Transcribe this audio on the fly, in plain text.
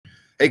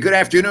Hey, good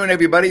afternoon,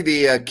 everybody.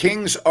 The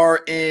Kings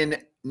are in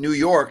New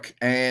York,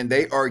 and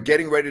they are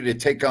getting ready to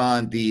take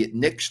on the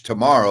Knicks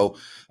tomorrow.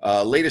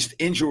 Latest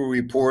injury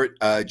report,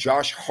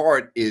 Josh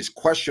Hart is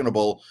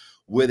questionable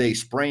with a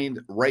sprained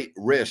right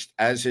wrist,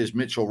 as is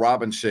Mitchell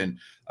Robinson.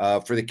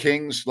 For the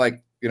Kings,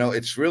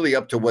 it's really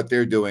up to what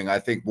they're doing, I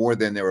think, more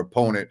than their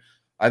opponent.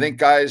 I think,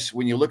 guys,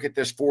 when you look at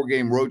this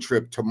 4-game road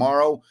trip,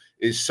 tomorrow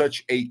is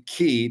such a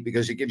key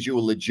because it gives you a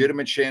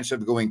legitimate chance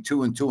of going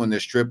 2-2 in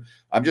this trip.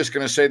 I'm just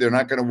going to say they're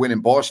not going to win in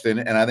Boston,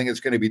 and I think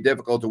it's going to be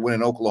difficult to win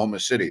in Oklahoma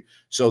City.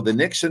 So the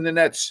Knicks and the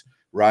Nets,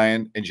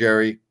 Ryan and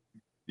Jerry,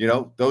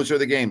 those are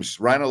the games.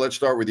 Ryan, let's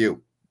start with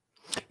you.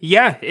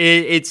 Yeah,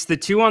 it's the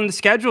two on the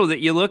schedule that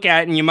you look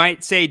at, and you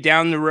might say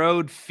down the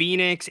road,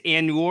 Phoenix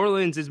and New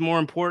Orleans is more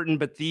important,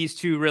 but these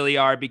two really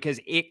are because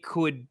it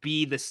could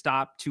be the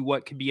stop to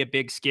what could be a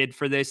big skid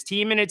for this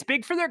team, and it's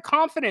big for their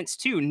confidence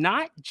too,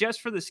 not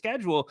just for the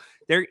schedule.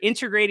 They're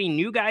integrating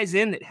new guys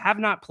in that have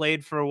not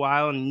played for a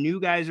while, and new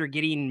guys are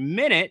getting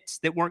minutes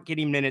that weren't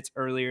getting minutes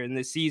earlier in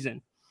this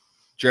season.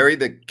 Jerry,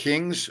 the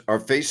Kings are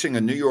facing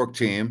a New York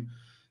team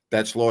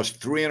that's lost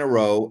 3 in a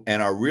row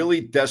and are really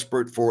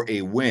desperate for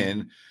a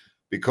win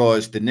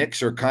because the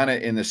Knicks are kind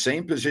of in the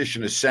same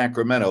position as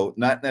Sacramento,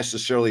 not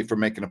necessarily for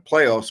making the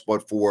playoffs,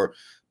 but for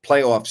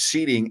playoff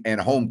seeding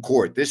and home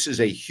court. This is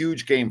a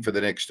huge game for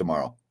the Knicks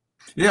tomorrow.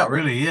 Yeah, it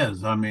really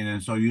is. I mean,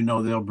 and so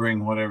they'll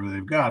bring whatever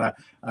they've got.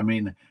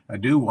 I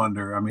do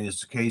wonder. I mean,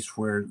 it's a case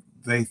where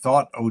they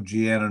thought OG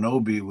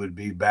Anunoby would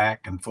be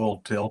back in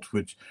full tilt,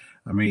 which,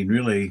 I mean,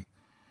 really,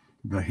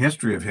 the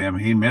history of him,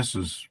 he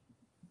misses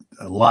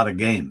a lot of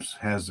games,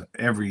 has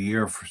every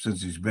year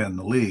since he's been in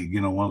the league.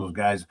 One of those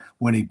guys,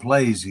 when he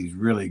plays, he's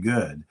really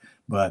good.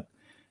 But,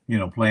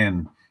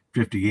 playing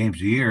 50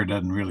 games a year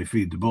doesn't really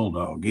feed the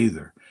bulldog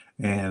either.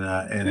 And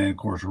then, of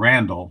course,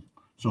 Randall.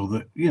 So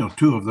that,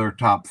 2 of their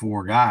top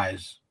 4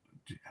 guys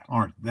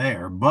aren't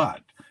there,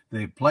 but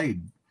they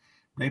play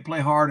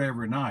hard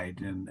every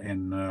night.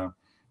 And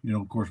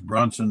of course,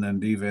 Brunson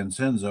and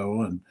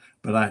DiVincenzo,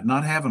 but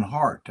not having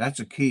Hart, that's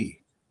a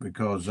key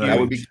because that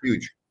would be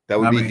huge. That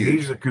would be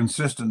huge. He's a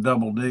consistent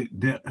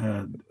double-digit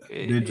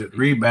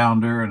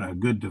rebounder and a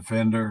good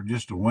defender,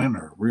 just a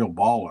winner, real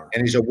baller.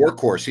 And he's a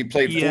workhorse. He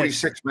played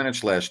 46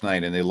 minutes last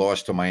night, and they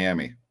lost to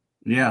Miami.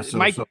 Yeah,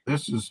 so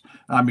this is,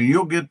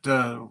 you'll get,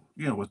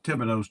 with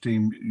Thibodeau's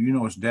team,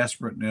 it's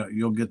desperate.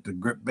 You'll get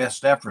the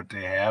best effort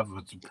they have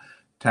with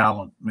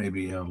talent,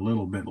 maybe a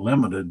little bit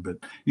limited. But,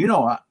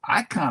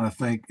 I kind of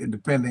think,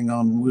 depending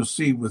on, we'll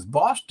see with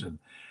Boston,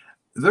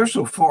 they're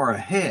so far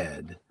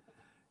ahead,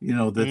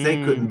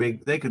 that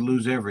they could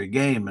lose every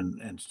game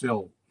and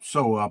still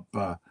sew up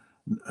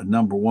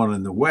number one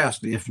in the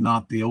West, if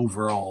not the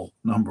overall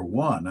number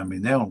one. I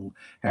mean, they'll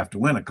have to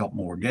win a couple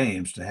more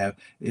games to have,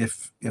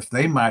 if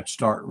they might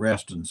start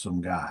resting some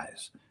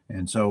guys.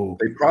 And so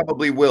they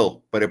probably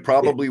will, but it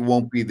probably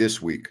won't be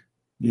this week.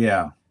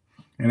 Yeah.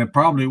 And it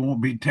probably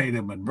won't be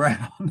Tatum and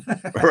Brown.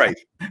 Right.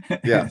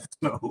 Yeah.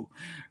 So,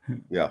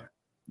 yeah.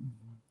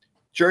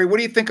 Jerry, what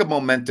do you think of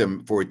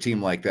momentum for a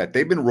team like that?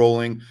 They've been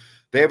rolling.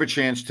 They have a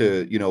chance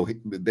to,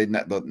 they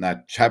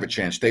not have a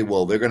chance. They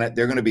will. They're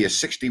gonna be a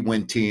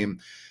 60-win team.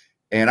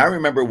 And I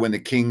remember when the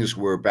Kings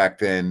were back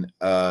then,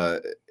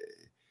 the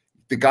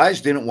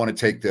guys didn't want to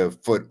take the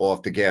foot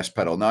off the gas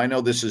pedal. Now I know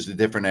this is a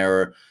different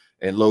era,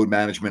 and load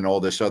management, and all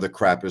this other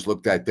crap is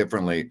looked at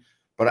differently.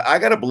 But I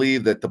got to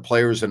believe that the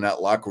players in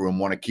that locker room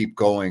want to keep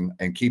going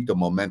and keep the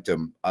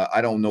momentum.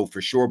 I don't know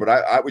for sure, but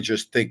I would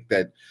just think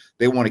that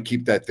they want to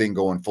keep that thing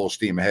going full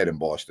steam ahead in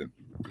Boston.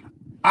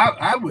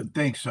 I would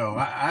think so.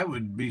 I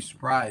would be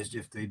surprised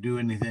if they do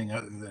anything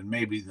other than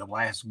maybe the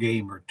last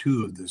game or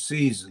 2 of the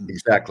season.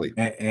 Exactly.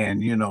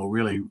 And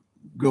really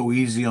go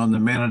easy on the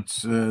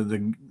minutes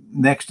the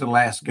next to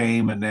last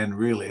game, and then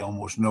really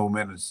almost no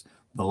minutes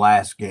the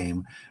last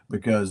game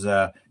because,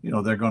 they're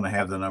going to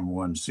have the number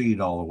 1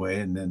 seed all the way.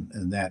 And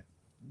that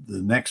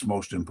the next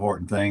most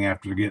important thing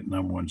after getting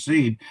number 1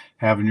 seed,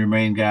 having your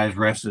main guys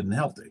rested and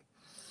healthy.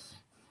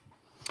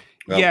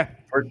 Well, yeah.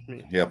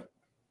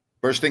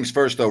 First things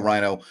first, though,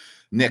 Rhino,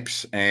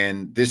 Knicks.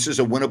 And this is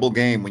a winnable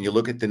game when you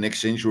look at the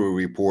Knicks injury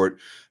report.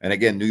 And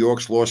again, New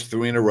York's lost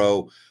 3 in a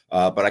row.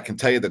 But I can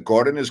tell you the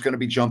Garden is going to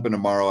be jumping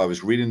tomorrow. I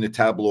was reading the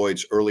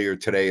tabloids earlier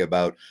today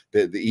about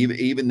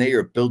even they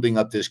are building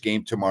up this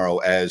game tomorrow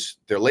as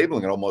they're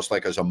labeling it almost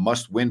like as a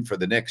must-win for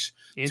the Knicks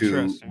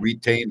to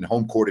retain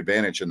home court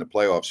advantage in the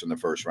playoffs in the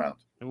first round.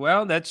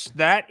 Well,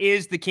 that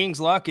is the Kings'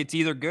 luck. It's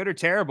either good or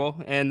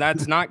terrible, and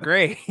that's not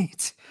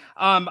great.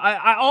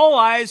 All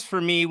eyes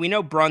for me. We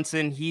know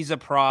Brunson; he's a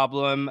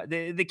problem.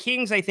 The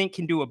Kings, I think,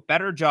 can do a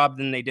better job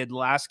than they did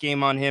last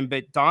game on him.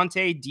 But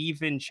Dante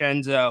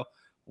DiVincenzo,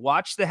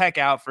 watch the heck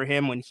out for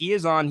him. When he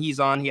is on, he's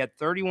on. He had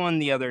 31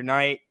 the other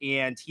night,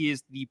 and he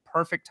is the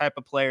perfect type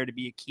of player to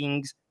be a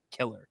Kings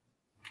killer.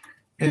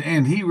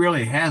 And he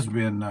really has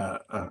been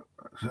a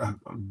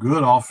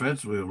good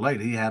offensively of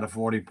late. He had a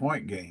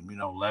 40-point game,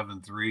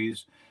 11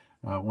 threes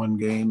one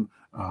game.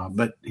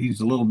 But he's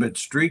a little bit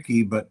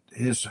streaky, but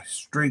his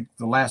streak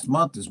the last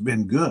month has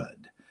been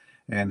good.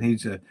 And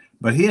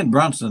but he and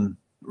Brunson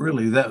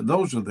really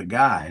those are the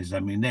guys. I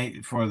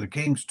mean, for the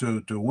Kings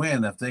to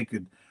win, if they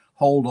could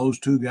hold those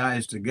two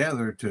guys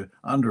together to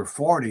under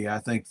 40, I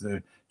think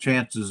the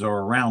chances are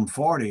around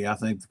 40. I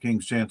think the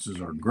Kings' chances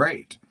are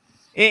great.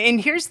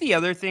 And here's the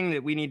other thing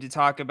that we need to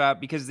talk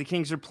about, because the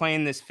Kings are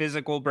playing this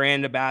physical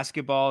brand of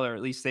basketball, or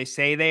at least they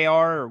say they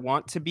are or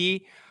want to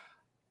be.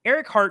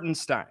 Eric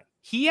Hartenstein,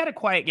 he had a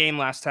quiet game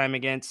last time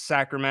against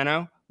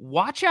Sacramento.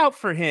 Watch out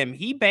for him.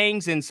 He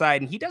bangs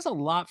inside, and he does a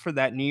lot for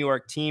that New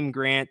York team,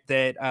 Grant,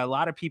 that a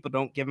lot of people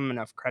don't give him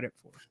enough credit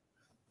for.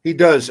 He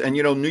does. And,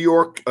 New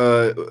York,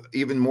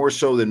 even more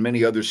so than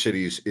many other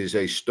cities, is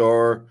a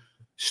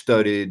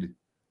star-studded,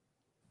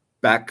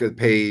 back of the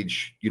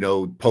page,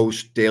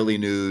 Post, Daily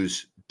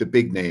News, the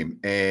big name.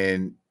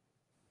 And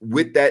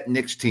with that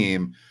Knicks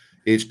team,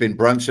 it's been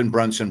Brunson,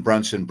 with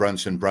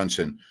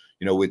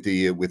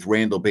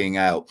Randall being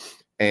out.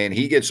 And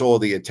he gets all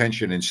the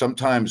attention. And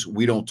sometimes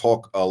we don't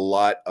talk a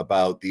lot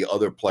about the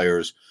other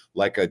players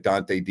like a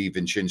Dante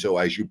DiVincenzo,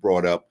 as you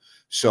brought up.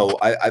 So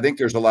I think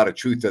there's a lot of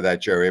truth to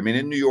that, Jerry. I mean,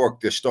 in New York,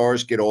 the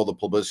stars get all the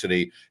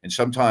publicity, and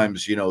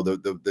sometimes,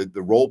 the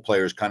role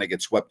players kind of get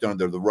swept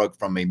under the rug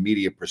from a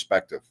media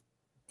perspective.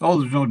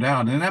 Oh, there's no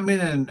doubt. And I mean,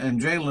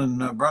 and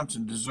Jalen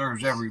Brunson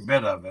deserves every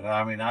bit of it.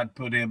 I mean, I'd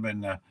put him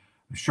in a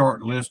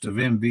short list of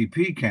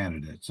MVP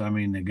candidates. I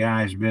mean, the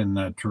guy's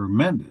been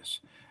tremendous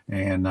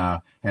and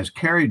has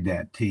carried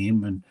that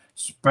team, and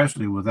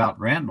especially without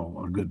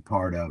Randall, a good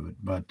part of it.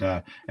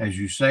 But as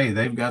you say,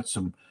 they've got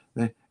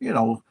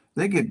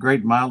they get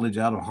great mileage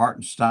out of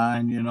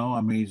Hartenstein.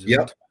 I mean,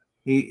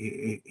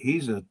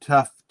 he's a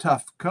tough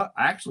cut.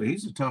 Actually,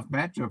 he's a tough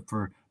matchup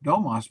for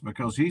Domas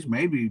because he's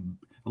maybe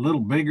a little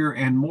bigger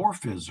and more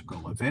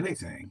physical. If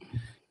anything,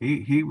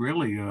 he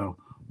really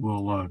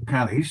will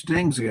kind of he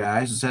stings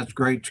guys and sets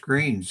great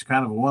screens.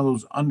 Kind of one of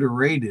those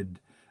underrated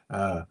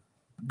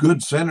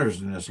good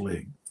centers in this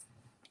league.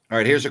 All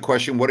right, here's a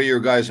question. What are your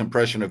guys'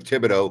 impression of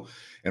Thibodeau,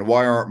 and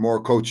why aren't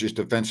more coaches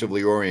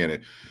defensively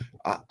oriented?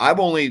 I've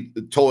only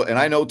told, and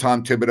I know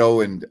Tom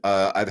Thibodeau, and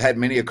I've had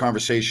many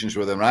conversations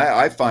with him. And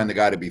I find the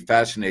guy to be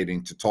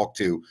fascinating to talk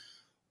to,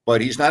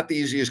 but he's not the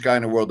easiest guy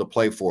in the world to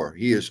play for.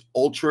 He is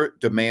ultra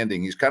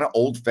demanding. He's kind of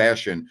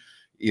old-fashioned,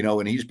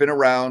 and he's been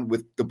around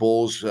with the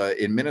Bulls.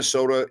 In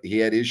Minnesota, he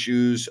had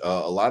issues.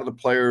 A lot of the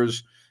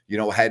players,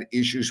 had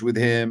issues with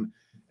him.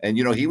 And,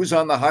 he was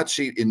on the hot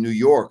seat in New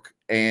York,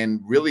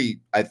 and really,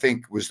 I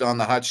think, was on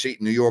the hot seat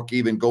in New York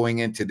even going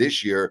into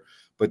this year.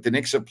 But the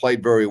Knicks have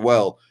played very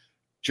well.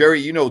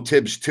 Jerry,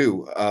 Tibbs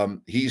too.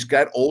 He's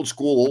got old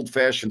school,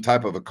 old-fashioned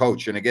type of a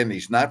coach. And again,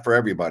 he's not for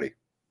everybody.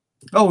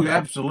 Oh,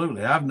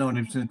 absolutely. I've known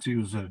him since he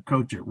was a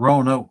coach at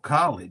Roanoke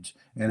College.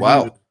 And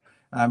wow.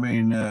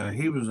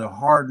 He was a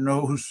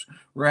hard-nosed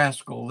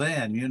rascal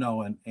then,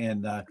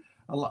 and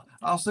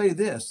I'll say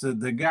this,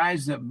 the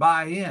guys that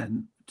buy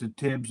in to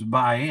Tibbs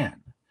buy in.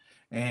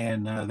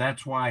 And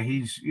that's why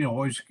he's,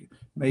 always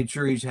made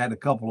sure he's had a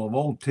couple of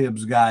old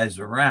Tibbs guys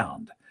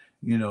around,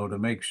 to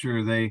make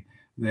sure they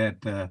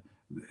know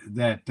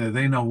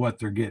what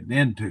they're getting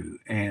into.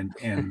 And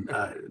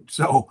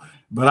so,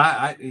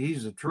 but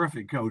he's a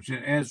terrific coach.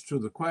 And as to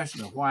the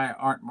question of why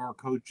aren't more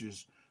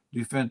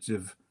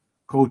defensive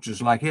coaches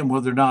like him,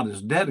 well, they're not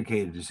as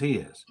dedicated as he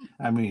is.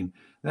 I mean,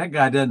 that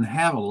guy doesn't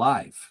have a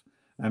life.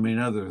 I mean,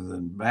 other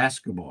than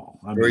basketball.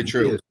 Very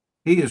true.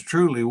 He is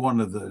truly one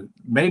of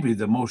maybe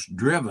the most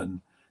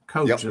driven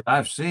coach that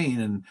I've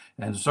seen.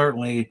 And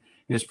certainly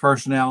his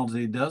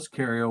personality does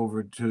carry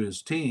over to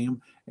his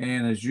team.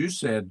 And as you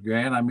said,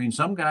 Grant, I mean,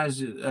 some guys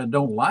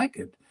don't like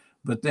it,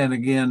 but then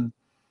again,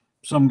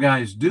 some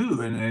guys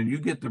do. And you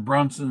get the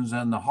Brunsons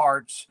and the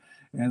Harts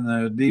and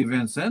the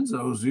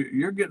DiVincenzos,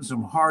 you're getting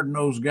some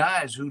hard-nosed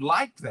guys who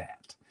like that.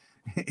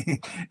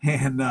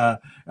 And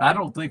I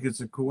don't think it's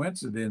a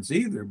coincidence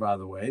either, by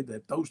the way,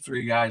 that those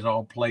three guys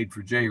all played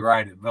for Jay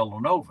Wright at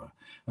Villanova.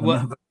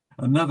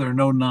 Another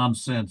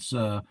no-nonsense,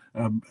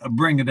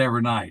 bring it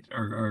every night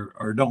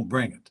or don't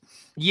bring it.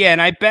 Yeah,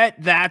 and I bet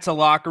that's a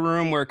locker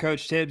room where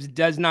Coach Tibbs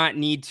does not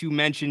need to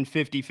mention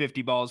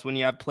 50-50 balls when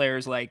you have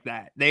players like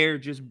that. They're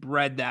just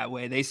bred that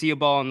way. They see a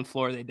ball on the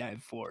floor, they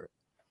dive for it.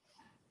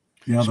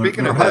 Yeah,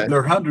 speaking of that,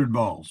 they're 100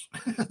 balls.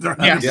 They're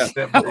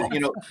 100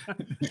 balls.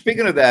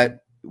 Speaking of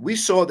that, we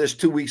saw this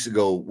 2 weeks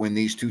ago when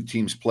these two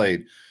teams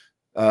played.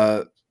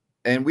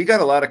 And we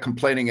got a lot of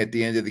complaining at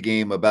the end of the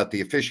game about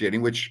the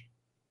officiating, which,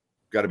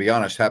 got to be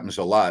honest, happens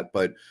a lot.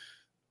 But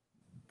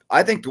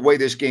I think the way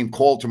this game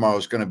called tomorrow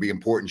is going to be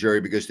important, Jerry,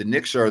 because the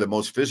Knicks are the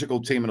most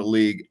physical team in the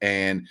league.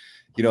 And,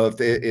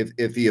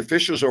 if the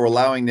officials are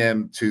allowing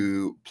them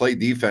to play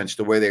defense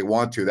the way they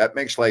want to, that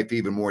makes life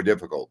even more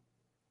difficult.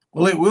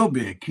 Well, it will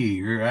be a key.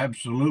 You're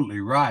absolutely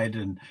right.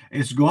 And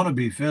it's going to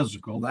be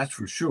physical, that's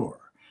for sure.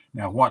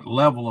 Now, what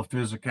level of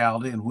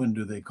physicality and when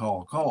do they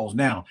call calls?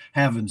 Now,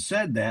 having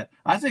said that,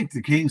 I think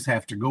the Kings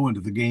have to go into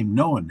the game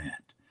knowing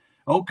that.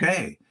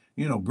 Okay,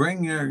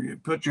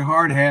 put your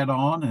hard hat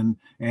on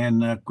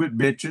and quit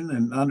bitching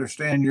and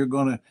understand you're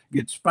going to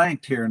get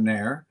spanked here and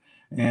there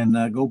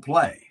and go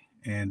play.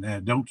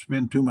 And don't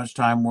spend too much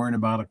time worrying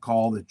about a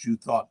call that you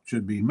thought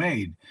should be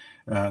made.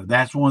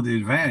 That's one of the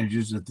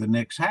advantages that the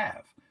Knicks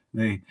have.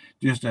 They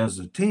just as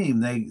a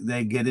team,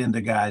 they get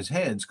into guys'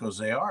 heads because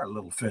they are a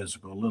little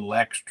physical, a little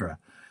extra,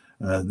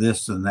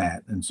 this and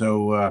that. And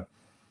so,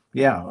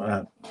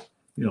 the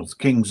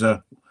Kings.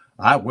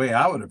 Way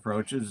I would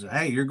approach it is,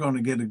 hey, you're going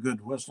to get a good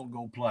whistle,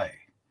 go play.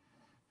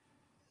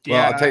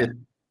 Well, I'll tell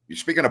you.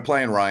 Speaking of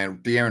playing, Ryan,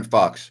 De'Aaron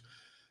Fox,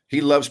 he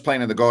loves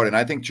playing in the Garden.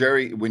 I think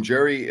when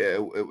Jerry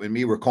and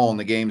me were calling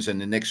the games and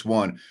the Knicks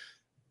won,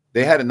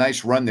 they had a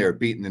nice run there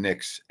beating the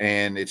Knicks.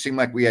 And it seemed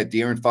like we had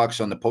De'Aaron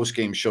Fox on the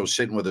postgame show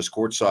sitting with us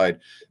courtside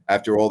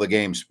after all the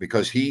games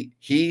because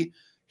he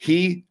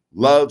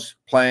loves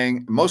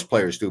playing. Most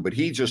players do, but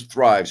he just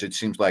thrives, it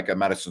seems like, at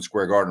Madison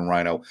Square Garden,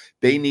 Rhino.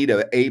 They need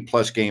an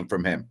A-plus game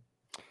from him.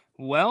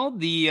 Well,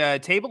 the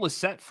table is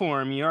set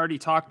for him. You already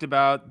talked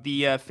about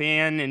the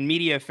fan and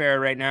media affair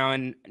right now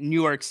in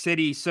New York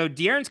City. So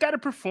De'Aaron's got to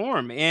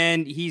perform,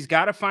 and he's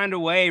got to find a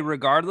way,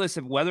 regardless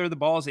of whether the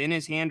ball's in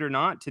his hand or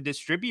not, to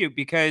distribute.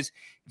 Because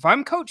if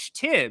I'm Coach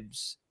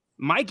Tibbs,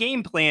 my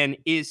game plan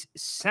is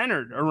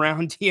centered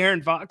around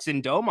De'Aaron Fox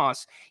and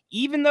Domas.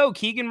 Even though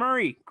Keegan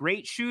Murray,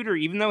 great shooter,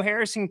 even though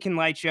Harrison can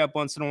light you up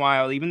once in a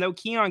while, even though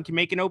Keon can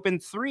make an open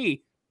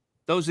three,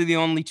 those are the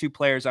only two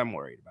players I'm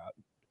worried about.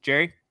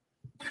 Jerry?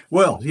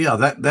 Well,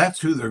 yeah, that's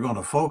who they're going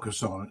to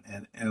focus on,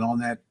 and on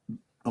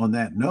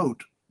that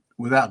note,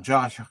 without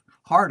Josh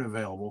Hart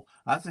available,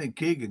 I think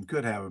Keegan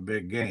could have a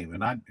big game,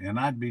 and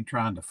I'd be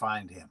trying to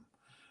find him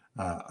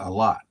a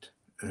lot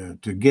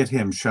to get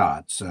him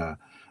shots.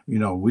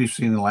 We've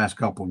seen the last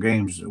couple of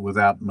games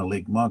without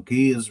Malik Monk,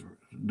 he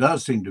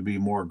does seem to be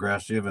more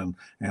aggressive and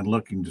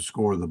looking to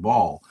score the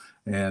ball,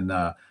 and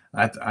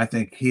I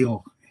think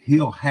he'll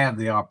have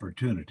the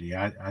opportunity.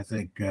 I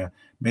think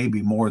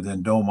maybe more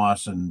than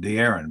Domas and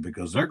De'Aaron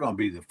because they're going to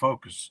be the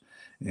focus,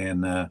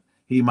 and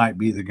he might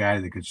be the guy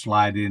that could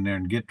slide in there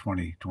and get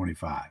 20,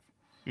 25.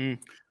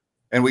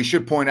 And we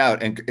should point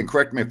out, and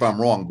correct me if I'm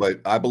wrong,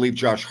 but I believe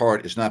Josh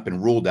Hart has not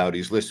been ruled out.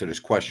 He's listed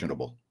as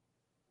questionable.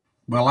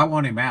 Well, I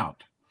want him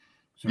out.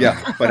 So.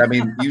 Yeah, but I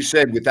mean, you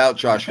said without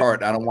Josh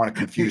Hart, I don't want to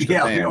confuse the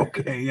fan.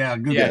 Okay, yeah,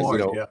 good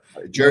point.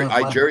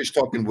 Jerry's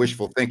talking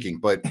wishful thinking,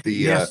 but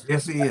yes,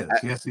 he is.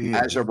 Yes, he is.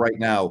 As of right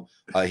now,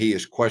 he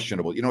is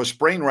questionable. A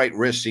sprained right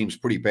wrist seems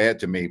pretty bad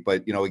to me,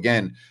 but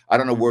again, I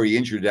don't know where he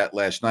injured that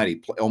last night.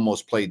 He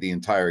almost played the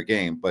entire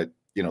game, but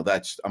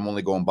I'm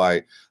only going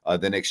by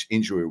the Knicks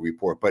injury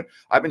report. But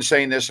I've been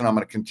saying this, and I'm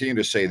going to continue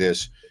to say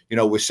this.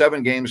 With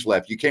 7 games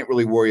left, you can't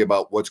really worry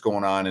about what's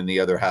going on in the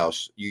other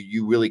house.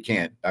 You really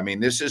can't. I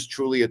mean, this is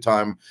truly a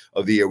time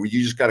of the year where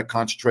you just got to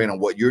concentrate on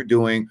what you're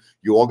doing.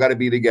 You all got to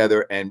be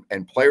together, and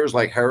players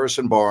like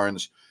Harrison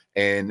Barnes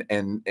and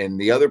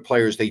the other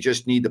players, they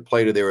just need to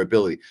play to their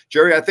ability.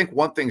 Jerry, I think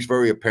one thing's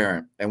very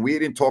apparent, and we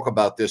didn't talk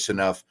about this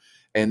enough,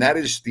 and that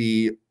is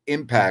the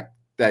impact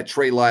that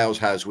Trey Lyles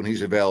has when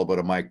he's available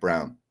to Mike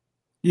Brown.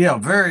 Yeah,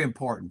 very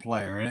important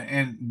player,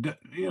 and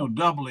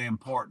doubly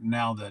important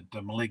now that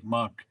Malik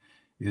Monk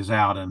is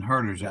out and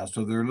Herter's out,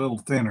 so they're a little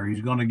thinner.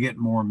 He's going to get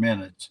more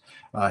minutes.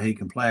 He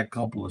can play a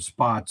couple of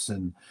spots,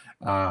 and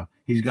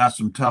he's got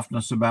some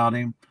toughness about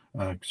him.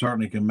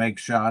 Certainly can make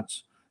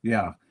shots.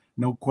 Yeah,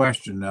 no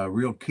question.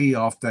 Real key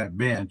off that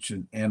bench,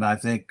 and I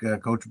think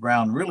Coach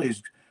Brown really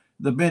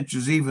the bench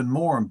is even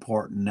more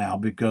important now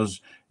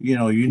because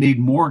you need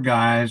more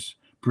guys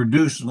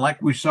producing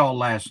like we saw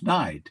last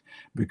night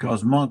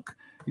because Monk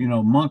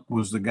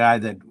was the guy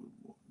that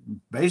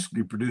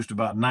basically produced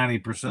about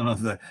 90%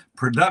 of the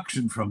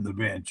production from the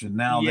bench, and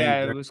now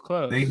it was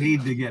close. They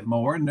need to get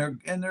more, and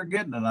they're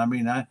getting it. I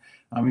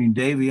mean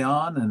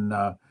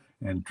Davion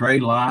and Trey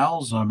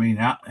Lyles. I mean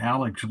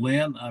Alex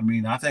Lynn. I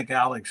mean I think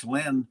Alex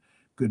Lynn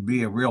could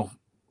be a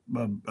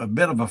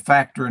bit of a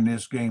factor in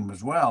this game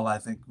as well. I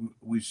think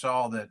we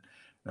saw that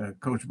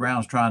Coach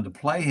Brown's trying to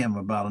play him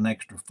about an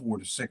extra 4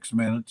 to 6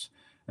 minutes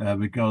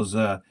because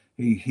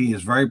he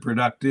is very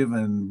productive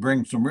and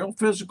brings some real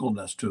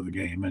physicalness to the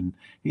game. And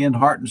he and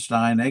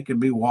Hartenstein, they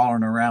could be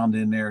walling around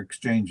in there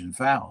exchanging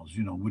fouls,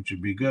 which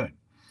would be good.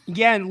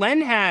 Yeah, and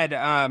Len had,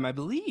 I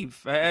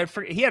believe,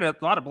 he had a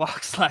lot of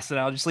blocks last night.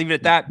 I'll just leave it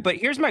at that. But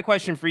here's my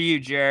question for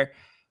you, Jer.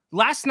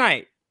 Last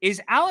night,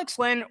 is Alex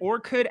Len or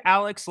could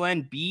Alex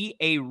Len be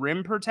a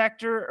rim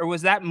protector, or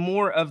was that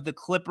more of the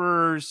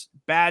Clippers'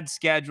 bad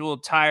schedule,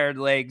 tired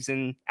legs,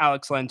 and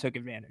Alex Len took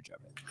advantage of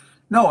it?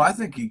 No, I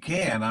think he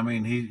can. I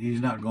mean,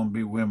 he's not going to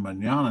be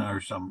Wembanyama or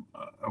some,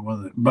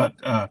 but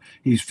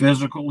he's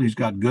physical. He's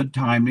got good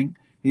timing.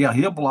 Yeah,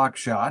 he'll block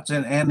shots,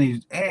 and when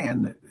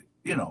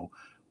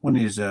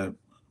he's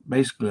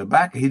basically a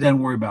back, he doesn't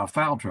worry about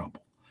foul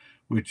trouble,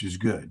 which is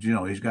good.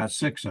 He's got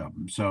 6 of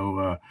them.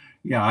 So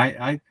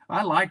I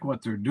like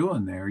what they're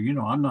doing there.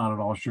 I'm not at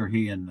all sure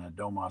he and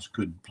Domas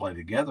could play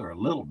together a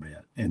little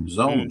bit in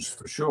zones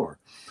for sure,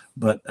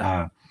 but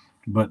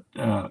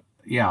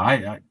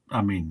yeah,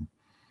 I mean.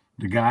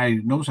 The guy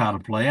knows how to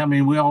play. I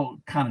mean, we all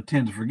kind of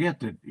tend to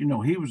forget that,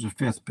 he was the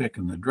 5th pick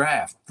in the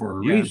draft for a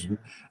reason.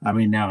 I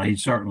mean, now he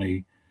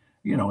certainly,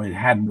 it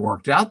hadn't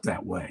worked out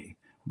that way.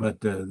 But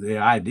the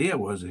idea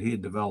was that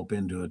he'd develop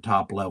into a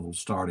top-level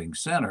starting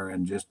center,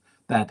 and just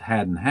that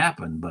hadn't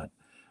happened. But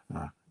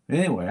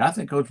anyway, I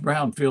think Coach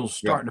Brown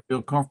starting to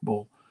feel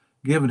comfortable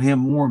giving him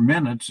more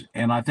minutes,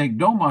 and I think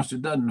Domas,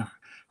 it doesn't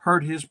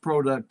hurt his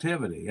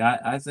productivity.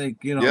 I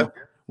think, you know,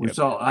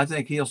 I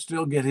think he'll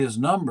still get his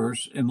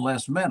numbers in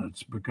less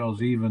minutes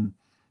because even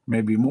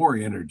maybe more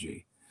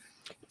energy.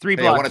 3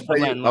 blocks. I want to tell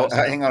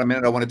you, hang on a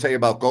minute. I want to tell you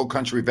about Gold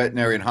Country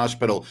Veterinarian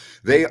Hospital.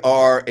 They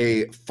are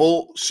a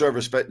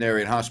full-service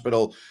veterinarian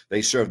hospital.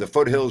 They serve the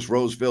foothills,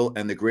 Roseville,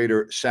 and the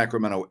greater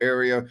Sacramento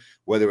area,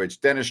 whether it's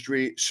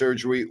dentistry,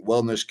 surgery,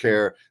 wellness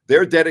care.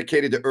 They're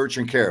dedicated to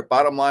urgent care.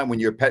 Bottom line, when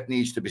your pet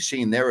needs to be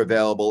seen, they're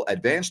available.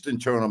 Advanced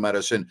internal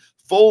medicine,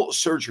 full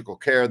surgical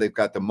care. They've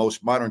got the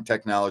most modern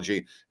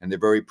technology, and they're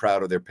very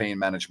proud of their pain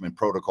management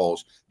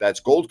protocols. That's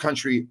Gold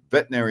Country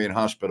Veterinarian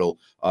Hospital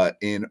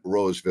in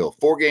Roseville.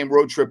 4-game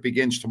road trip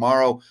begins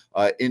tomorrow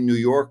in New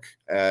York.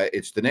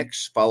 It's the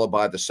Knicks, followed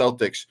by the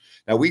Celtics.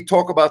 Now, we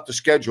talk about the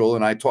schedule,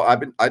 and I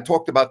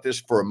talked about this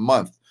for a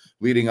month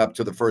leading up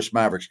to the first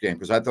Mavericks game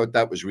because I thought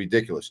that was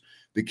ridiculous.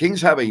 The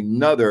Kings have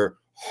another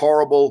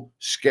horrible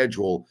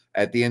schedule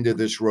at the end of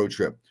this road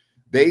trip.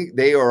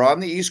 They are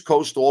on the East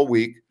Coast all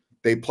week.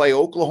 They play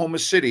Oklahoma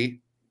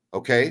City,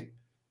 okay?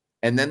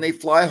 And then they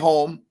fly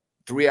home,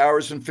 3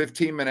 hours and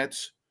 15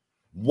 minutes.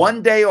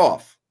 1 day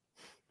off.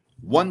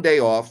 1 day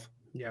off.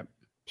 Yep.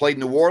 Played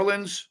New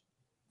Orleans,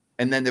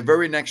 and then the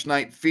very next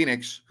night,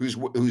 Phoenix,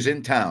 who's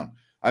in town.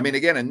 I mean,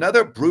 again,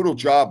 another brutal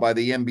job by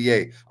the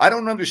NBA. I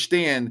don't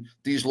understand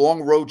these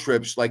long road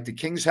trips like the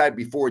Kings had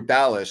before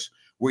Dallas,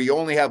 where you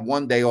only have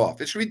 1 day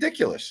off. It's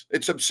ridiculous.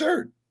 It's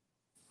absurd.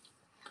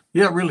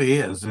 Yeah, it really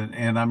is.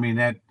 And I mean,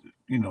 that,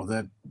 you know,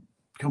 that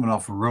coming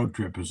off a road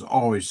trip is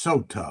always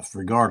so tough,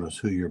 regardless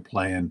who you're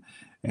playing,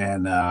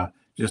 and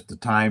just the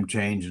time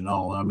change and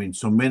all. I mean,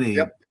 so many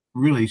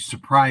really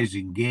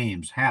surprising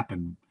games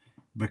happen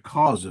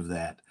because of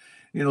that.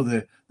 You know,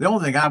 the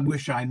only thing I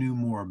wish I knew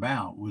more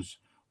about was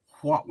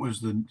what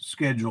was the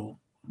schedule,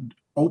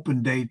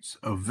 open dates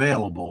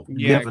available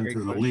given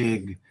to the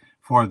league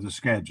for the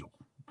schedule,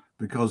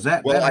 because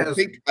I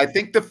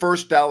think the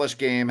first Dallas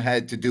game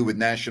had to do with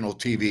national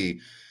TV.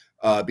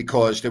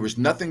 Because there was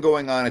nothing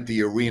going on at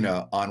the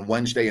arena on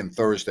Wednesday and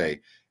Thursday.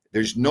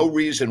 There's no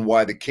reason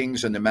why the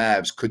Kings and the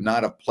Mavs could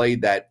not have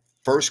played that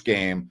first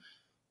game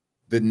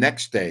the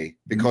next day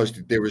because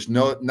there was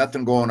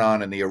nothing going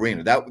on in the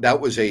arena.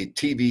 That was a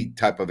TV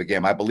type of a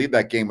game. I believe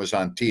that game was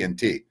on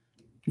TNT.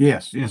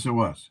 Yes, it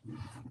was.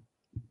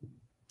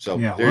 So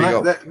there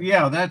you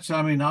go. That's,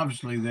 I mean,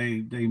 obviously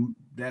they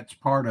that's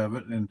part of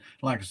it. And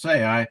like I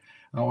say, I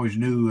always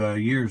knew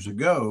years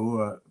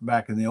ago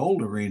back in the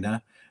old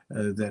arena,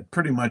 that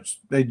pretty much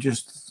they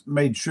just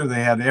made sure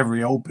they had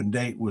every open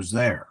date was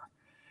there,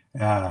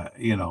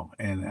 you know,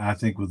 and I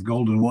think with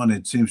Golden One,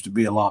 it seems to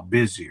be a lot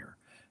busier.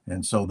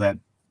 And so that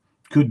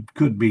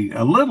could be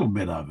a little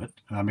bit of it.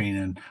 I mean,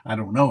 and I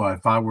don't know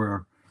if I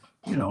were,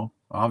 you know,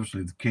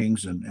 obviously the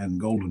Kings and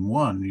Golden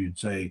One, you'd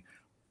say,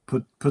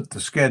 put the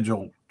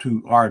schedule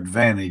to our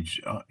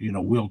advantage. You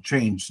know, we'll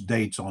change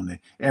dates on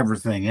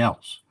everything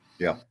else.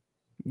 Yeah.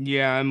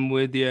 Yeah, I'm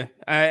with you.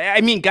 I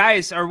mean,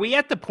 guys, are we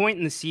at the point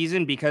in the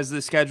season, because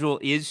the schedule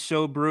is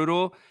so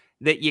brutal,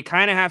 that you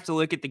kind of have to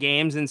look at the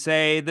games and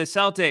say, the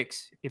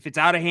Celtics, if it's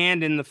out of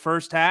hand in the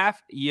first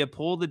half, you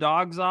pull the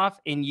dogs off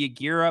and you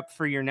gear up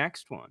for your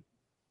next one?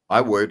 I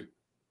would.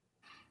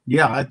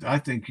 Yeah, I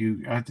think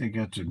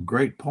that's a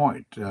great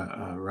point,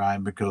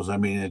 Ryan, because I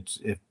mean, it's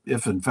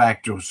if in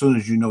fact, as soon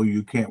as you know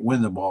you can't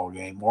win the ball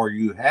game or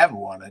you have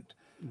won it,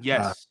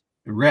 yes.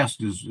 Rest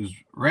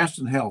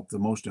and health, the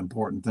most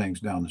important things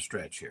down the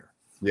stretch here.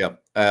 Yeah.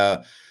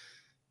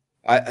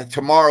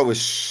 Tomorrow is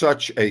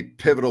such a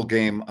pivotal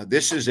game.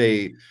 This is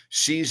a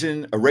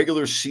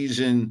regular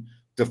season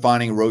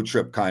defining road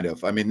trip kind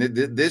of. I mean,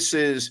 this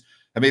is,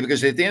 I mean,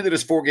 because at the end of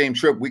this 4-game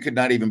trip, we could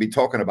not even be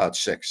talking about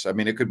 6. I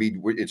mean,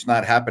 it's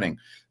not happening.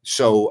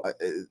 So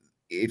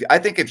I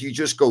think if you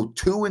just go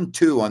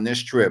 2-2 on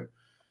this trip,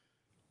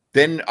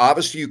 then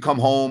obviously you come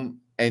home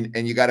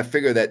and you got to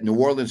figure that New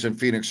Orleans and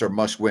Phoenix are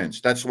must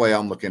wins. That's the way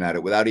I'm looking at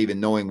it without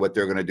even knowing what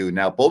they're going to do.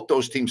 Now, both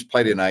those teams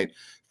play tonight.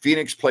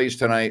 Phoenix plays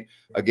tonight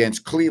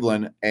against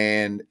Cleveland,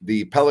 and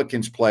the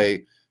Pelicans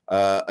play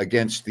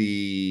against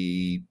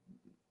the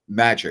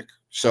Magic.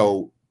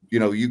 So, you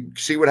know, you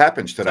see what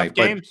happens tonight.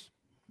 Tough games.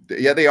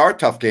 But, yeah, they are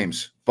tough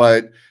games.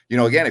 But, you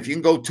know, again, if you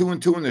can go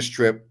 2-2 in this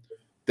trip,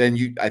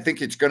 then I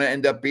think it's going to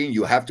end up being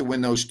you have to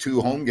win those 2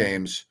 home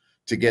games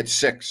to get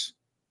 6.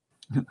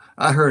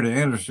 I heard an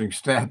interesting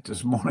stat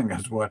this morning. I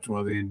was watching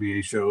one of the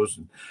NBA shows,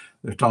 and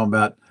they're talking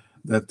about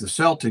that the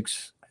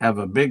Celtics have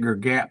a bigger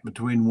gap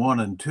between 1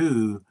 and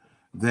 2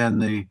 than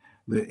the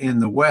in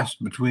the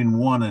West between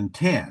 1 and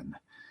 10.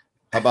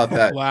 How about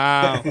that?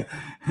 Wow.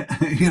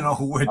 You know,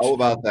 how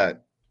about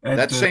that?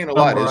 That's saying a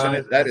lot, isn't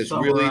it? That is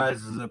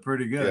really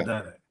pretty good,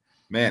 doesn't it?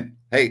 Man,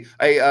 hey,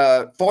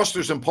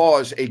 Fosters and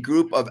Paws, a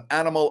group of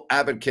animal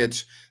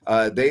advocates.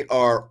 They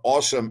are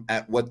awesome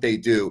at what they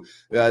do.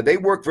 They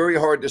work very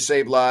hard to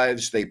save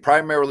lives. They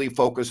primarily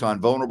focus on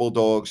vulnerable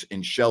dogs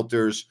in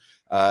shelters,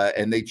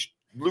 and they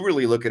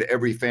really look at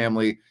every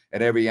family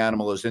and every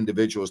animal as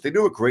individuals. They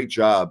do a great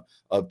job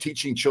of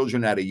teaching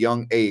children at a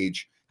young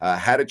age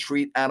how to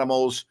treat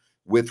animals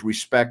with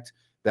respect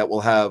that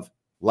will have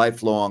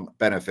lifelong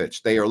benefits.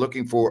 They are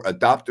looking for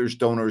adopters,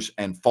 donors,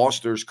 and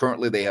fosters.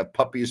 Currently, they have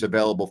puppies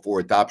available for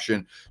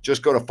adoption.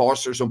 Just go to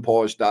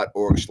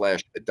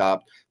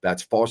fostersandpaws.org/adopt.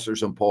 That's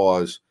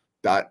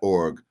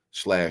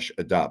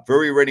fostersandpaws.org/adopt.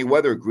 Very rainy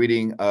weather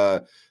greeting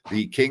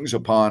the Kings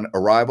upon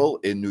arrival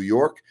in New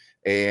York,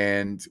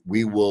 and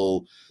we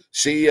will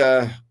see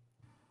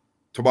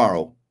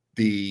tomorrow.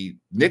 The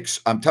Knicks,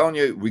 I'm telling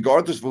you,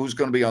 regardless of who's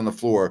going to be on the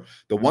floor,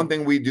 the one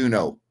thing we do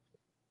know,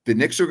 the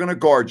Knicks are going to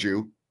guard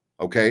you.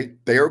 Okay,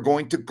 they are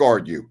going to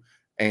guard you,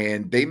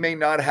 and they may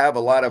not have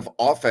a lot of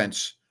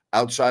offense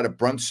outside of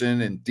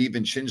Brunson and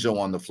DiVincenzo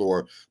on the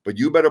floor, but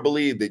you better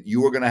believe that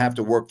you are going to have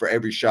to work for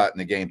every shot in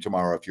the game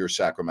tomorrow if you're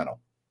Sacramento.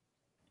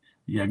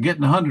 Yeah,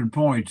 getting 100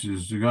 points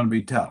is going to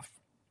be tough.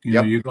 You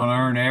know, you're going to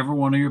earn every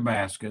one of your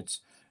baskets,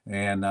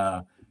 and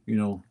you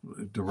know,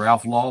 the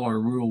Ralph Lawler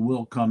rule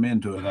will come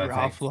into it. I think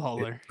Ralph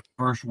Lawler,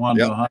 first one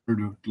to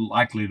 100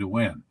 likely to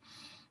win.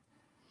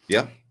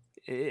 Yeah.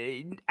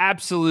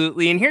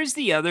 Absolutely. And here's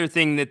the other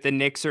thing that the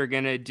Knicks are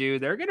going to do.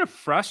 They're going to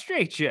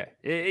frustrate you.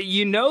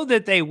 You know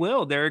that they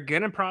will. They're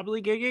going to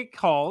probably get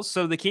calls.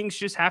 So the Kings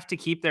just have to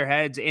keep their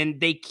heads, and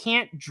they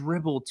can't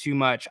dribble too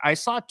much. I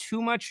saw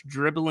too much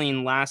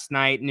dribbling last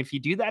night. And if you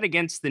do that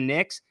against the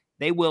Knicks,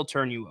 they will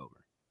turn you over.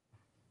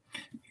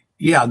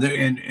 Yeah,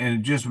 and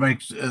it just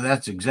makes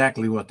that's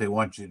exactly what they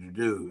want you to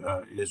do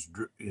is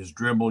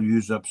dribble,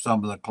 use up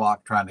some of the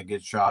clock trying to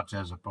get shots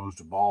as opposed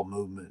to ball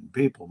movement and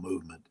people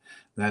movement.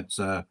 That's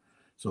so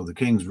the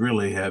Kings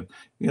really have,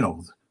 you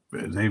know,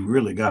 they've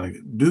really got to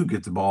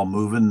get the ball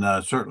moving,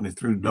 certainly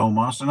through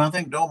Domas, and I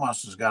think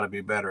Domas has got to be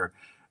better,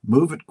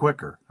 move it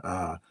quicker.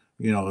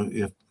 You know,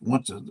 if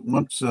once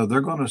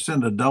they're going to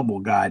send a double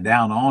guy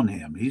down on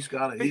him, he's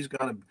got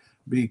to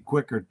be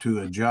quicker to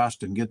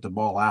adjust and get the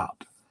ball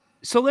out.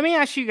 So let me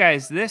ask you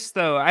guys this,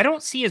 though. I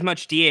don't see as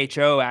much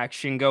DHO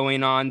action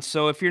going on.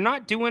 So if you're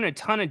not doing a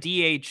ton of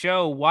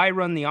DHO, why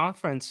run the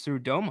offense through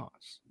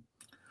Domas?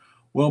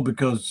 Well,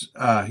 because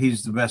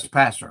he's the best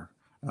passer.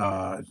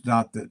 It's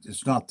not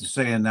the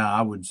saying now.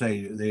 I would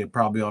say they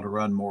probably ought to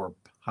run more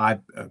high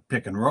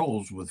pick and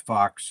rolls with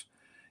Fox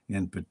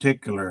in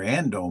particular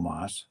and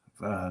Domas,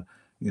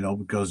 you know,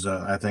 because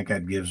I think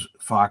that gives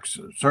Fox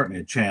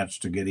certainly a chance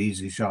to get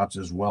easy shots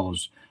as well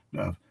as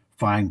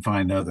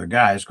find other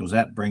guys, because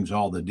that brings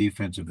all the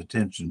defensive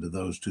attention to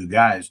those two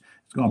guys.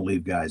 It's going to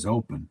leave guys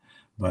open.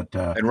 But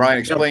and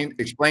Ryan,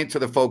 explain to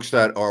the folks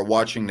that are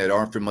watching that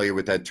aren't familiar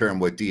with that term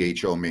what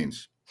DHO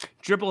means.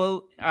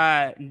 Dribble,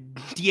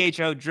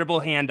 DHO, dribble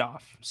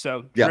handoff.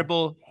 So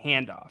dribble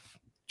handoff.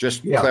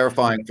 Just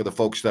clarifying for the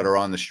folks that are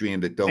on the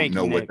stream that don't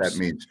know what that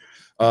means.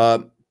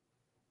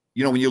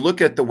 You know, when you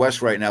look at the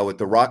West right now with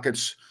the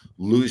Rockets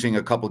losing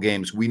a couple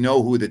games, we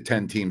know who the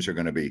 10 teams are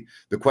going to be.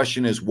 The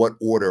question is, what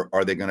order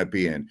are they going to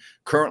be in?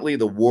 Currently,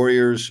 the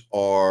Warriors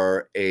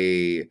are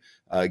a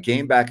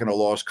game back in a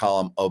loss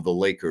column of the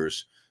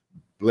Lakers.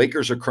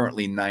 Lakers are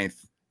currently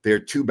 9th. They're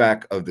 2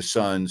 back of the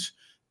Suns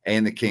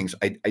and the Kings.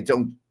 I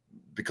don't,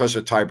 because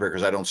of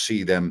tiebreakers, I don't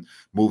see them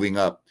moving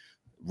up.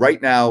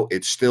 Right now,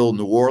 it's still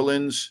New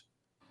Orleans,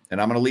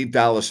 and I'm going to leave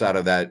Dallas out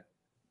of that.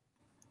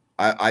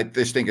 I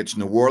just think it's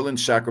New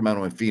Orleans,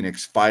 Sacramento, and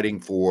Phoenix fighting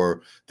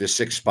for the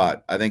 6th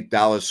spot. I think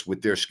Dallas,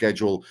 with their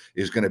schedule,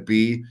 is going to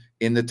be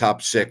in the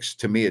top 6.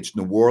 To me, it's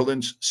New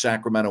Orleans,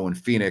 Sacramento, and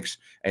Phoenix.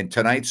 And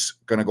tonight's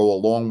going to go a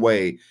long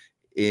way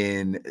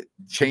in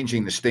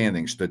changing the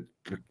standings. The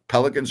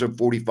Pelicans are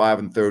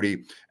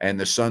 45-30, and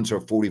the Suns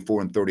are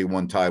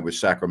 44-31 tied with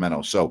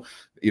Sacramento. So,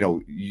 you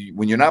know,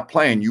 when you're not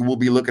playing, you will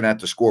be looking at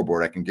the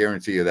scoreboard. I can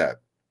guarantee you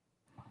that.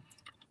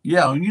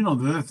 Yeah, you know,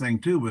 the other thing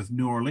too with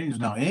New Orleans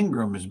now,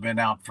 Ingram has been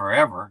out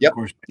forever. Yep. Of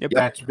course,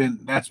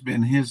 that's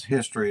been his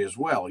history as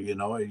well. You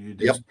know,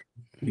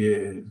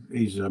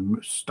 he's a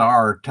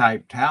star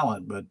type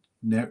talent, but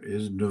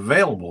isn't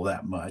available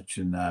that much.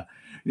 And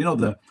you know,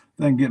 the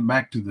thing, getting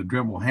back to the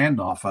dribble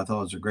handoff, I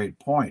thought was a great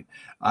point.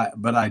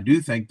 But I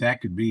do think that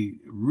could be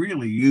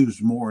really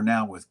used more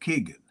now with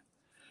Keegan.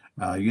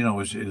 You know,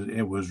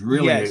 it was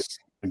really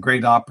a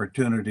great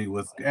opportunity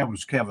with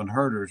Kevin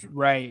Herter's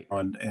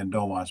and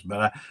Domas,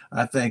 but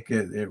I think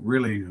it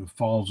really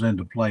falls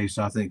into place.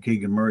 I think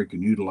Keegan Murray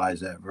can utilize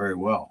that very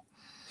well.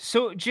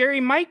 So, Jerry,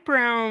 Mike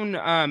Brown,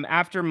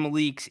 after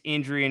Malik's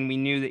injury, and we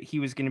knew that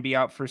he was going to be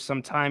out for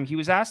some time, he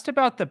was asked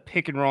about the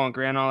pick and roll. And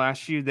Grant, I'll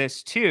ask you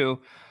this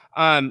too.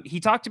 He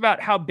talked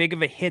about how big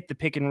of a hit the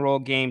pick and roll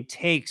game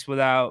takes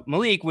without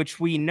Malik, which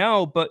we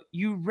know, but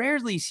you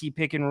rarely see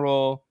pick and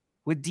roll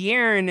with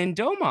De'Aaron and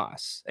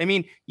Domas. I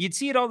mean, you'd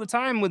see it all the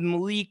time with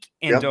Malik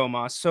and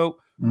Domas. So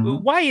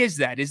why is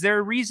that? Is there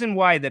a reason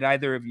why that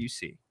either of you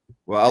see?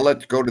 Well, I'll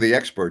let go to the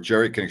expert.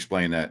 Jerry can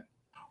explain that.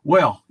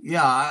 Well,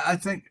 yeah, I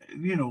think,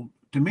 you know,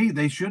 to me,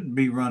 they should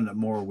be running it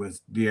more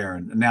with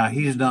De'Aaron. Now,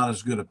 he's not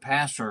as good a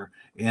passer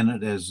in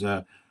it as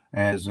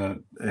as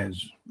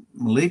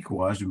Malik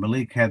was.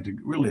 Malik had the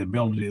really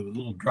ability with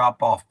little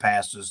drop off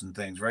passes and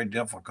things, very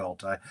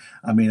difficult.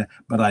 I mean,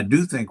 but I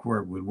do think where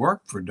it would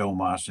work for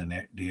Domas and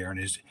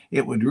De'Aaron is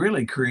it would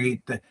really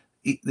create the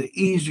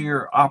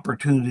easier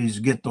opportunities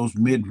to get those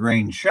mid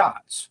range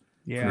shots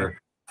Yeah.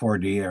 for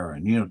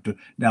De'Aaron. You know,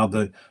 now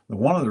the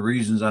one of the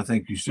reasons I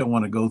think you still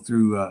want to go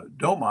through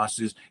Domas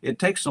is it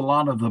takes a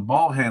lot of the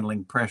ball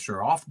handling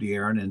pressure off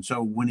De'Aaron, and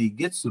so when he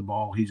gets the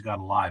ball, he's got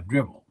a live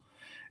dribble.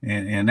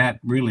 And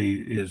that really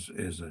is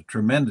a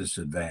tremendous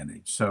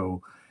advantage.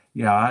 So,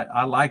 yeah,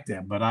 I like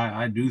that, but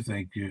I do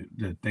think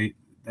that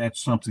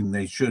that's something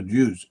they should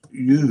use.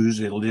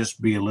 It'll just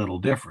be a little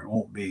different. It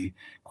won't be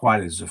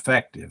quite as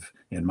effective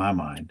in my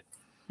mind.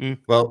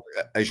 Well,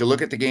 as you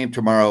look at the game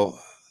tomorrow,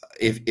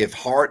 if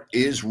Hart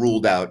is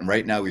ruled out, and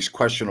right now he's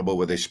questionable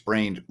with a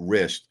sprained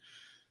wrist,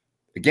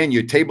 again,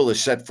 your table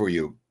is set for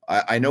you.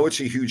 I know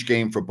it's a huge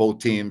game for both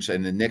teams,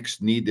 and the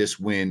Knicks need this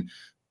win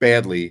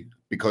badly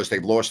because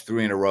they've lost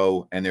 3 in a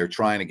row and they're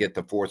trying to get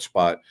the 4th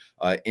spot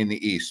in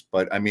the East.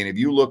 But I mean, if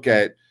you look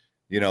at,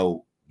 you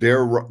know,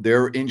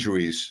 their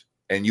injuries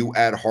and you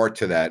add Hart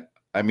to that,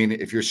 I mean,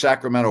 if you're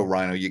Sacramento,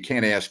 Rhino, you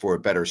can't ask for a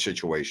better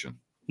situation.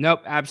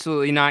 Nope,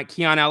 absolutely not.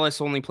 Keon Ellis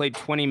only played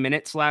 20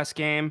 minutes last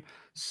game,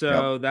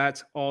 so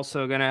that's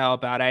also going to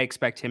help out. I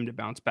expect him to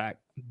bounce back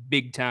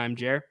big time,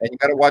 Jer. And you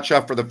got to watch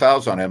out for the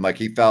fouls on him. Like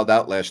he fouled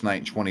out last night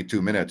in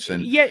 22 minutes.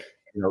 And yeah,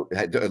 you know,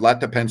 a lot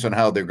depends on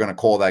how they're going to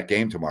call that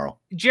game tomorrow.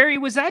 Jerry,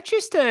 was that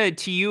just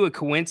to you a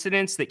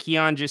coincidence that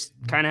Keon just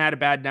kind of had a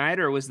bad night,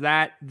 or was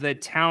that the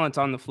talent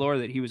on the floor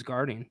that he was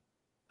guarding?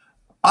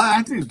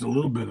 I think it's a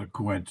little bit of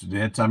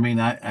coincidence. I mean,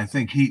 I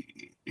think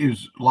it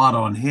was a lot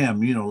on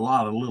him, you know, a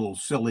lot of little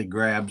silly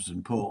grabs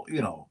and pull,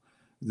 you know,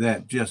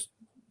 that just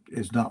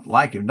is not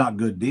like him, not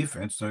good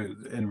defense. So,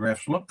 and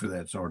refs look for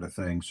that sort of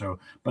thing. So,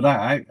 but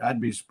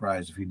I'd be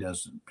surprised if he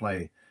doesn't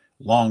play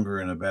longer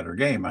in a better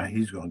game.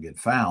 He's going to get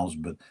fouls,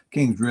 but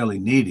Kings really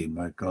need him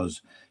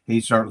because he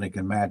certainly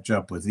can match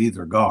up with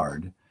either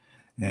guard.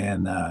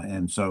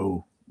 And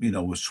so, you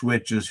know, with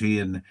switches, he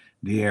and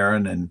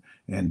De'Aaron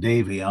and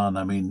Davion,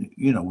 I mean,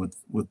 you know,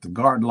 with the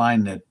guard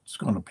line that's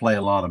going to play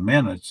a lot of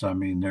minutes, I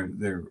mean,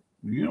 they're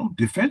you know,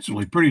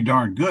 defensively pretty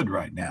darn good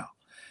right now.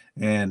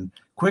 And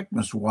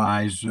quickness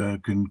wise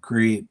can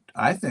create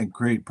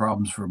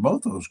problems for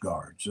both those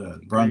guards.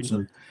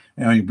 Brunson,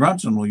 I mean,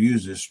 Brunson will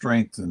use his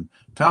strength and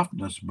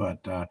toughness,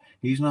 but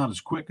he's not as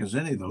quick as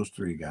any of those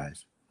 3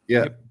 guys.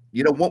 Yeah.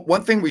 You know,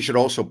 one thing we should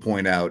also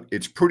point out,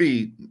 it's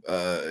pretty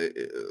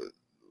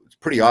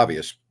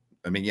obvious.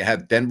 I mean, you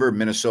have Denver,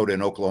 Minnesota,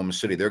 and Oklahoma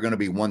City. They're going to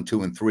be 1,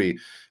 2, and 3.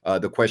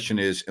 The question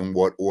is in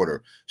what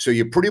order. So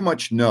you pretty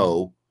much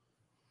know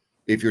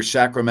if you're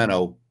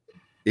Sacramento,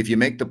 if you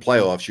make the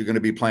playoffs, you're going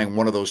to be playing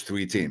one of those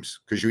 3 teams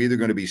because you're either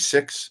going to be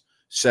 6,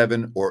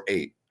 7, or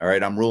 8. All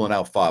right, I'm ruling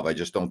out 5. I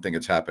just don't think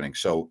it's happening.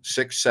 So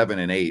 6, 7,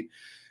 and 8.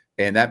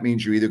 And that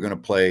means you're either going to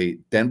play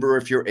Denver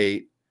if you're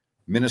 8,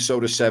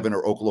 Minnesota 7,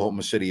 or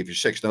Oklahoma City if you're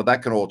 6. Now,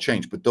 that can all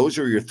change, but those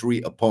are your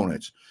 3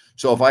 opponents.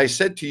 So if I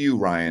said to you,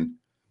 Ryan,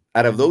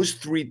 out of those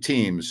 3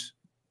 teams,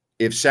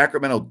 if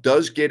Sacramento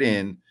does get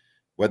in,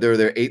 whether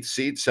they're 8th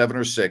seed, 7,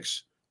 or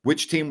 6,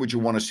 which team would you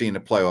want to see in the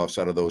playoffs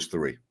out of those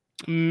 3?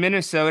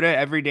 Minnesota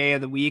every day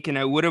of the week, and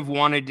I would have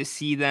wanted to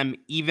see them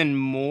even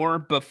more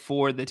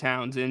before the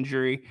Towns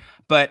injury.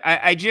 But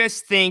I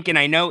just think, and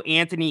I know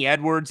Anthony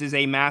Edwards is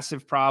a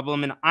massive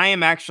problem, and I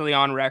am actually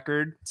on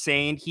record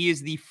saying he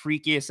is the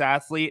freakiest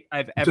athlete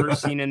I've ever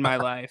seen in my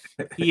life.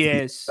 He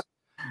is.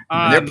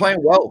 They're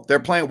playing well. They're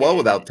playing well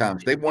without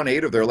Towns. They've won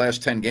 8 of their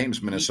last 10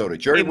 games, Minnesota.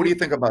 Jerry, what do you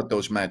think about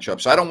those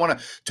matchups? I don't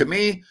want to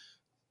me,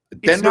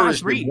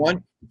 Denver's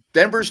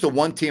the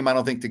one team I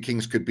don't think the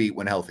Kings could beat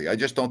when healthy. I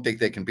just don't think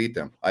they can beat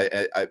them.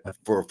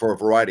 For a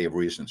variety of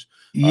reasons.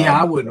 Yeah,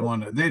 I wouldn't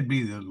want to. They'd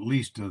be the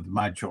least of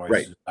my choices.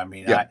 Right. I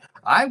mean, yeah.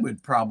 I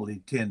would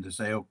probably tend to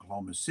say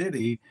Oklahoma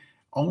City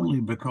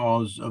only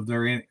because of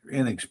their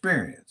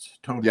inexperience,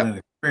 total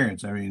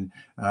inexperience. I mean,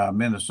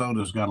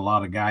 Minnesota's got a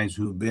lot of guys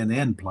who've been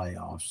in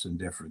playoffs and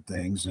different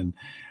things, and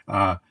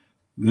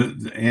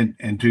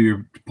and to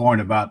your point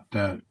about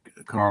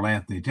Karl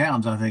Anthony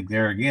Towns, I think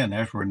there again,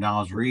 that's where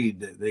Naz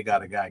Reid, they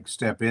got a guy who can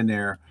step in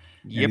there.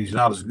 And he's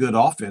not as good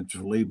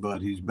offensively,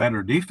 but he's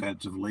better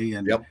defensively,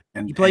 and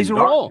he plays a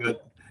role. Good.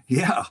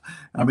 Yeah,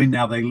 I mean,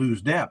 now they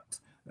lose depth,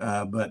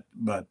 but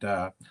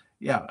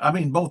yeah, I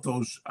mean, both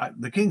those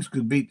the Kings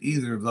could beat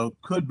either of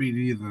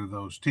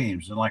those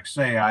teams, and like I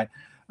say,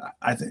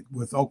 I think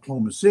with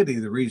Oklahoma City,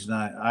 the reason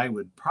I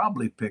would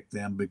probably pick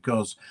them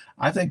because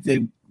I think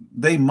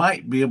they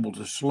might be able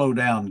to slow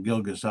down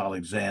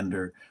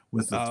Gilgeous-Alexander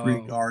with the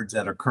 3 guards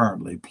that are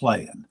currently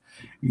playing,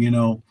 you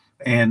know,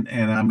 and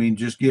I mean,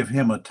 just give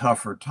him a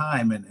tougher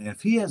time. And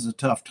if he has a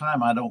tough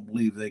time, I don't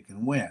believe they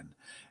can win.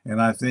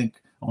 And I think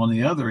on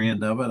the other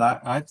end of it,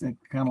 I think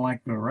kind of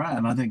like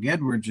Ryan, I think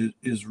Edwards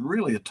is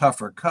really a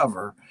tougher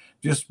cover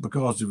just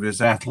because of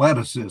his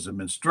athleticism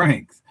and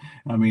strength.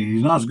 I mean,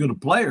 he's not as good a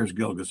player as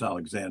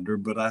Gilgeous-Alexander,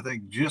 but I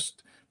think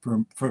just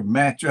for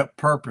matchup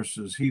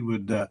purposes, he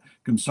would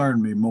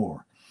concern me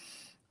more.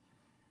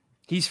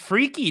 He's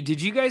freaky.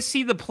 Did you guys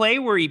see the play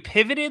where he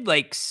pivoted,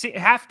 like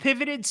half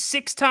pivoted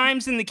 6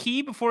 times in the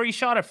key before he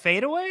shot a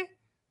fadeaway?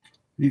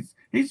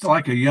 He's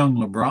like a young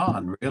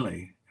LeBron,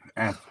 really.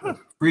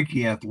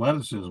 Freaky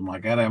athleticism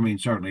like that. I mean,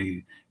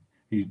 certainly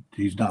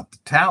he's not the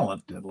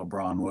talent that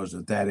LeBron was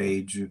at that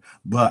age,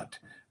 but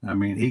I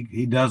mean,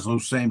 he does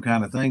those same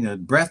kind of thing.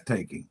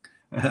 Breathtaking.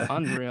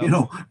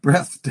 Unreal.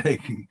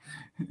 Breathtaking.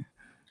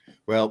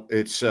 Well,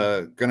 it's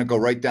going to go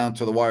right down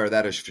to the wire,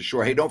 that is for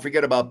sure. Hey, don't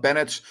forget about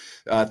Bennett's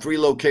 3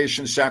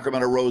 locations,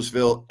 Sacramento,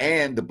 Roseville,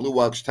 and the Blue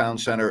Ox Town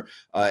Center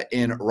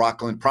in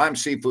Rockland. Prime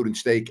seafood and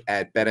steak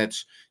at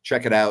Bennett's.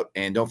 Check it out.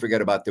 And don't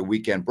forget about the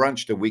weekend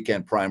brunch, the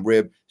weekend prime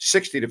rib,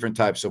 60 different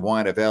types of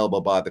wine available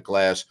by the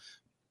glass.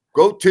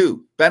 Go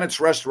to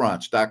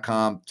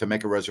Bennett'sRestaurants.com to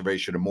make a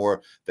reservation and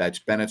more. That's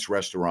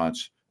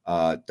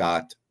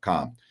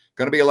Bennett'sRestaurants.com.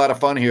 Going to be a lot of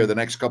fun here the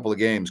next couple of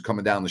games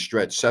coming down the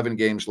stretch. 7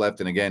 games left.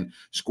 And again,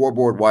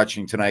 scoreboard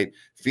watching tonight.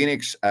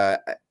 Phoenix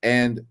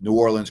and New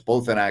Orleans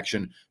both in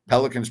action.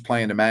 Pelicans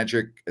playing the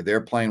Magic. They're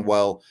playing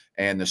well.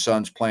 And the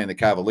Suns playing the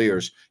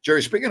Cavaliers.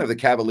 Jerry, speaking of the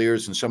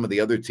Cavaliers and some of the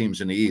other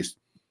teams in the East,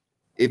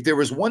 if there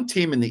was one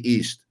team in the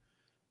East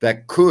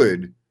that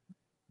could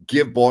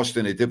give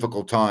Boston a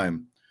difficult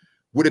time,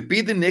 would it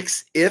be the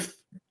Knicks if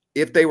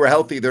they were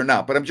healthy? They're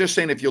not. But I'm just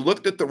saying, if you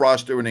looked at the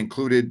roster and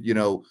included,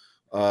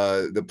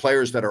 the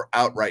players that are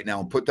out right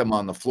now and put them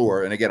on the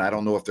floor, and again, I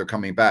don't know if they're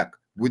coming back,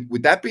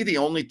 would that be the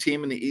only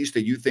team in the East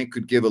that you think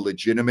could give a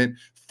legitimate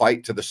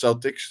fight to the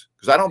Celtics?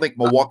 Because I don't think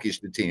Milwaukee's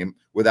the team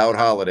without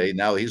Holiday.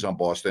 Now he's on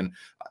Boston.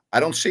 I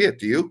don't see it.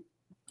 Do you?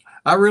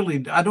 I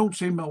don't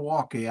see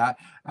Milwaukee. I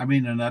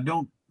mean, and I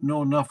don't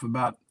know enough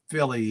about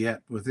Philly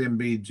yet with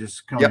Embiid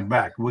just coming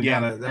back. We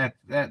gotta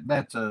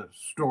that's a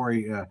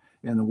story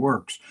in the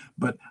works.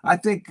 But I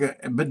think,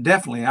 but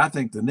definitely, I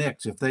think the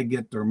Knicks, if they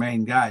get their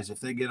main guys, if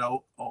they get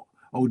OG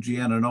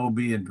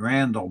Anunoby and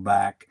Randall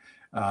back,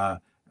 I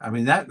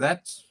mean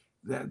that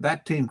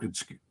team could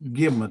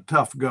give them a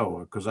tough go,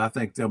 because I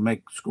think they'll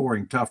make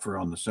scoring tougher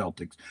on the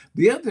Celtics.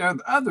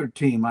 The other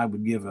team I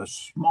would give a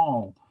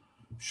small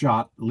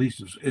shot, at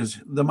least, is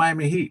the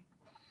Miami Heat,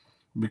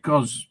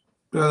 because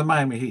they're the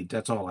Miami Heat.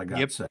 That's all I got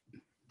to say.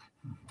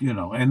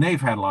 And they've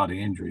had a lot of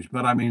injuries,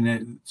 but I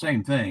mean,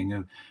 same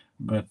thing.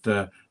 But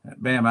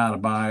Bam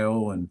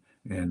Adebayo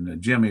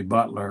and Jimmy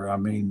Butler, I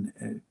mean,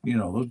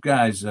 those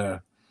guys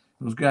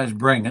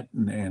bring it,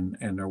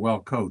 and they're well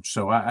coached.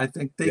 So I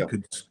think they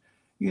could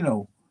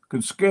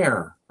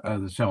scare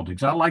the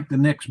Celtics. I like the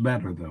Knicks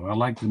better, though. I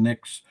like the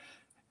Knicks.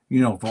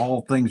 If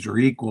all things are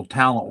equal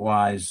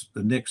talent-wise,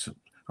 the Knicks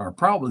are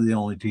probably the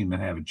only team that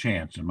have a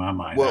chance in my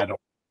mind. Well, I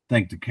don't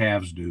think the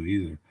Cavs do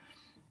either.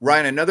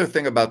 Ryan, another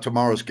thing about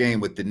tomorrow's game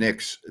with the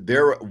Knicks,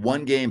 they're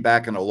 1 game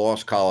back in the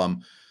loss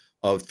column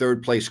of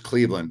 3rd place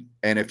Cleveland.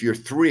 And if you're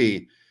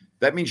 3,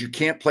 that means you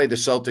can't play the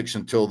Celtics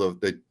until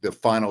the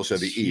finals of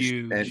the East.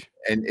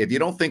 And if you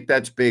don't think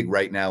that's big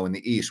right now in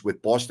the East,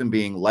 with Boston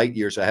being light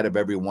years ahead of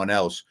everyone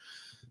else,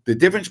 the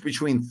difference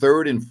between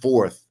 3rd and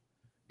 4th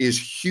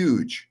is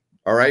huge.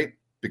 All right.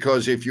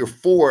 Because if you're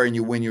 4 and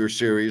you win your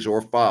series,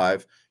 or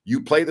 5,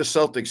 you play the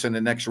Celtics in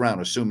the next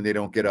round, assuming they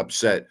don't get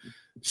upset.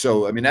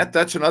 So, I mean,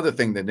 that's another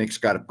thing that Knicks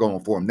got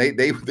going for them.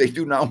 They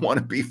do not want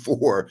to be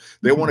 4.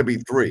 They want to be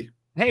 3.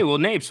 Hey, well,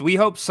 Napes, we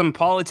hope some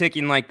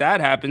politicking like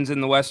that happens in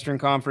the Western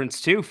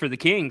Conference too for the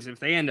Kings if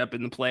they end up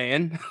in the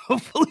play-in.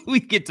 Hopefully we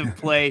get to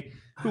play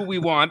who we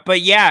want. But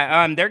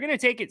yeah, they're going to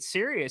take it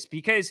serious,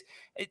 because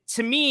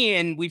to me,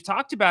 and we've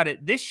talked about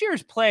it, this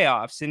year's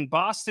playoffs in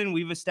Boston,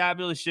 we've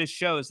established this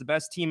show as the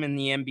best team in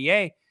the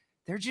NBA.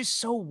 They're just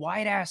so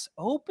wide ass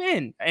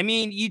open. I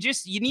mean, you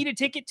need a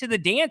ticket to the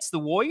dance. The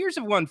Warriors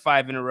have won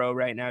 5 in a row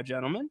right now,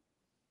 gentlemen.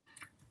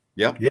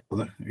 Yeah. They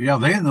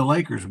and the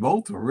Lakers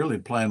both are really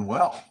playing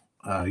well.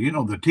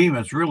 The team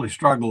that's really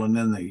struggling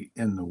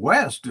in the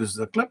West is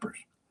the Clippers.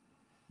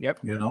 Yep.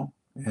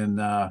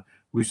 And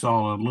we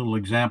saw a little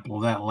example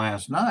of that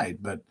last night.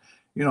 But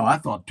I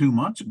thought 2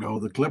 months ago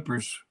the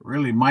Clippers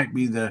really might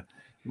be the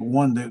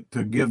one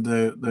to give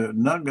the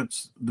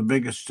Nuggets the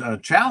biggest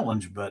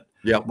challenge. But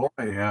boy,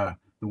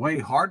 the way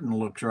Harden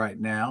looks right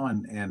now,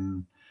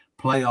 and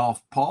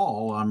playoff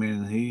Paul, I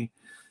mean,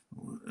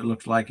 it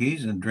looks like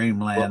he's in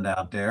dreamland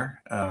out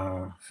there.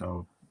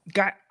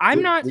 Guys,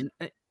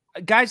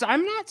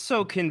 I'm not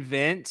so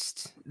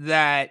convinced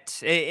that,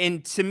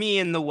 and to me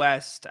in the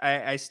West,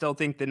 I still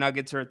think the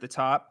Nuggets are at the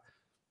top,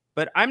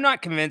 but I'm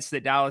not convinced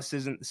that Dallas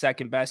isn't the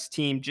second best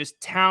team, just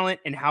talent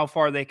and how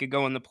far they could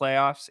go in the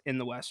playoffs in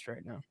the West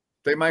right now.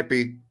 They might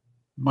be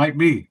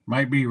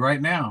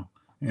right now.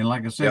 And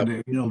like I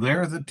said,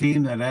 they're the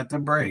team that at the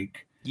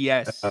break,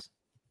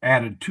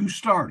 added 2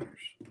 starters.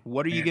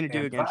 What are you going to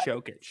do against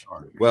Jokic?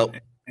 Well,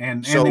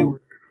 and they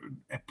were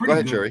pretty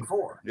good Jerry.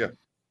 Before. Yeah.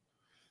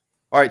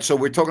 All right, so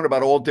we're talking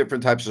about all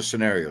different types of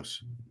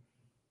scenarios.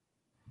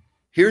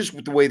 Here's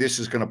the way this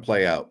is going to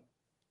play out.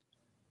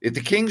 If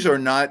the Kings are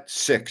not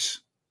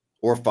 6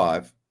 or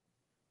 5,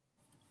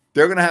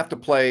 they're going to have to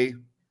play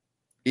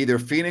either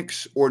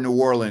Phoenix or New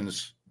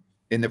Orleans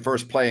in the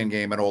first play-in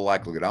game in all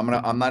likelihood.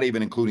 I'm not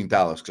even including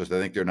Dallas because I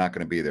think they're not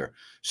going to be there.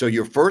 So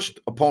your first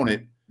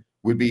opponent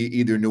would be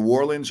either New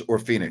Orleans or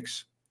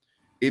Phoenix.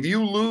 If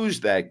you lose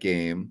that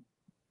game,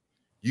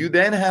 you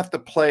then have to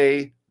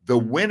play the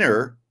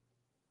winner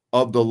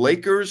of the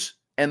Lakers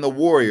and the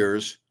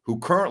Warriors, who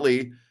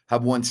currently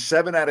have won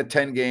 7 out of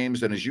 10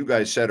 games, and as you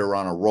guys said, are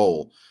on a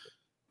roll.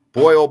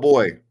 Boy, oh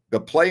boy, the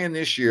play-in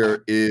this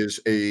year is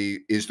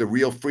the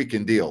real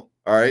freaking deal.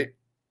 All right.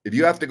 If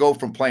you have to go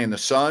from playing the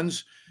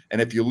Suns,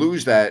 and if you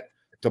lose that,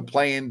 to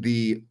playing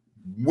the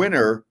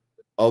winner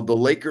of the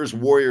Lakers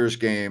Warriors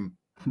game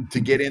to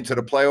get into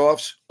the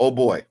playoffs, oh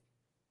boy.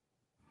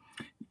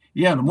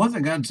 Yeah, the one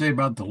thing I'd say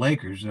about the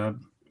Lakers,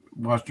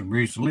 watched them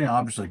recently.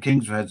 Obviously,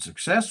 Kings have had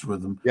success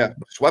with them. Yeah,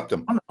 swept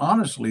them.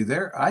 Honestly,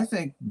 I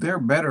think they're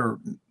better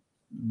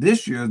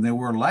this year than they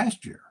were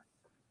last year.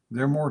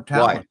 They're more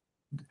talented.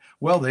 Why?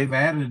 Well, they've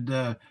added,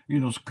 a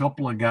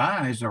couple of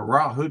guys. They,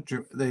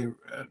 of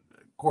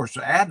course,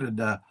 added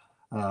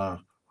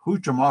Huchamara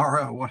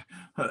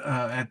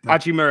at the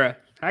Hachimura.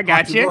 I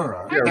got you.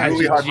 I got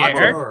you,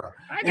 Jared.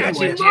 I got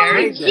you,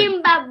 Jared.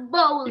 Jim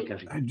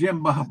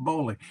Bob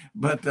Bowley.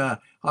 But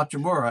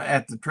Hachimura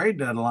at the trade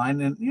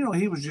deadline, and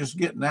he was just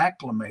getting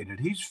acclimated.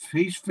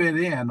 He's fit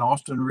in.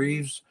 Austin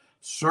Reeves,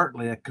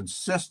 certainly a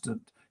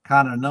consistent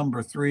kind of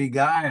number 3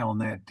 guy on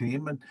that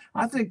team. And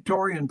I think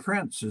Taurean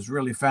Prince has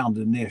really found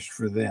a niche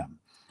for them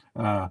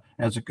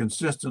as a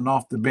consistent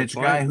off the bench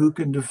guy who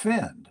can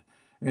defend.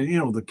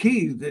 And the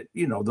key that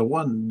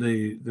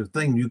the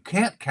thing you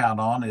can't count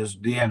on is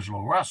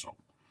D'Angelo Russell.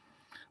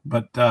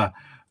 But the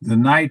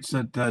nights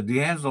that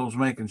D'Angelo's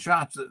making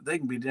shots, they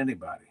can beat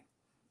anybody.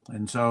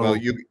 And so, well,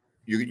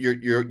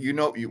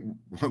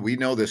 we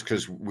know this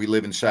because we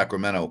live in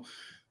Sacramento.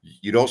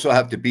 You'd also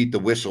have to beat the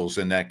whistles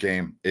in that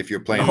game if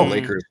you're playing the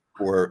Lakers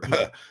or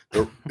that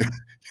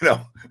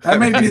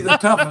may be the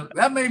toughest.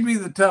 That may be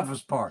the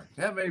toughest part.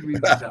 That may be the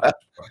toughest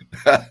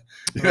part.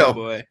 Oh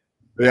boy.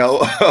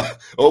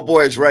 Oh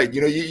boy, it's right.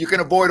 You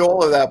can avoid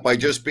all of that by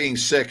just being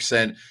 6,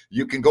 and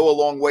you can go a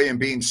long way in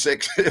being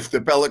 6 if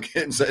the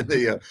Pelicans and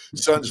the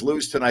Suns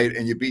lose tonight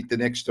and you beat the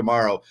Knicks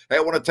tomorrow. Hey, I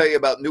want to tell you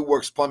about New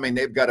Works Plumbing.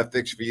 They've got a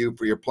fix for you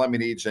for your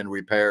plumbing needs and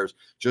repairs.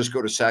 Just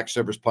go to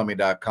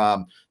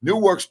sackserviceplumbing.com. New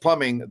Works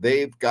Plumbing,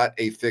 they've got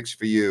a fix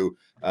for you.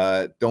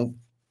 Don't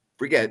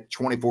forget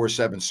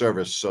 24/7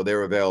 service, so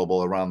they're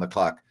available around the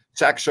clock.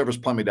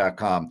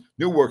 sackserviceplumbing.com.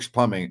 New Works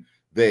Plumbing.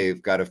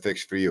 They've got a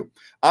fix for you.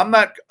 I'm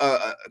not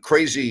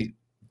crazy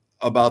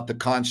about the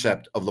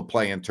concept of the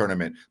play-in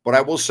tournament, but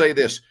I will say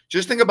this.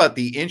 Just think about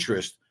the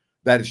interest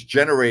that it's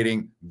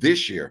generating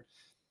this year.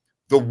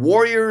 The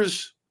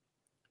Warriors,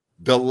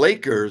 the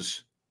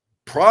Lakers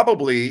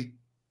probably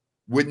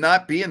would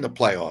not be in the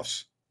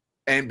playoffs.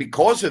 And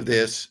because of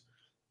this,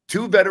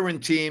 2 veteran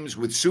teams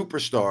with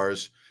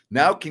superstars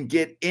now can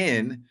get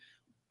in.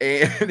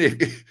 And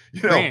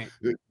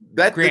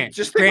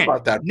just think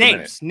about that.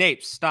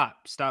 Napes, stop.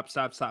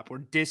 We're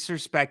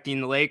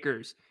disrespecting the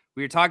Lakers.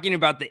 We were talking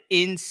about the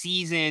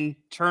in-season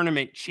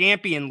tournament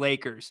champion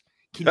Lakers.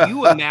 Can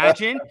you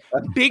imagine?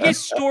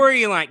 Biggest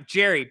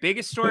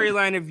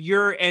storyline of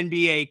your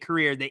NBA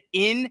career. The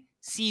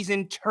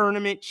in-season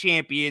tournament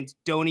champions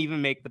don't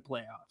even make the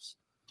playoffs.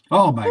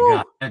 Oh my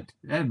God,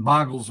 that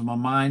boggles my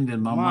mind,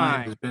 and my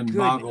mind has been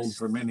boggled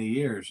for many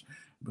years.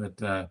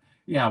 But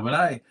yeah, but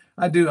I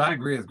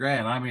agree with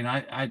Grant. I mean,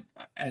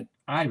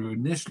 I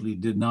initially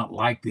did not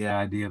like the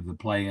idea of the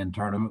play-in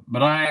tournament,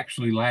 but I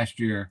actually last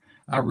year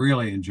I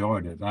really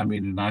enjoyed it. I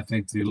mean, and I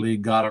think the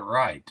league got it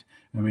right.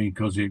 I mean,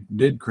 because it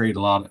did create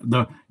a lot of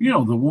the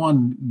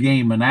one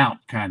game and out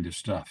kind of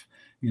stuff.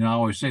 I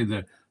always say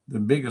the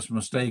biggest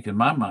mistake in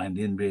my mind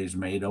the NBA's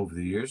made over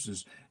the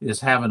years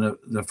is having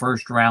the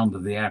first round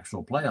of the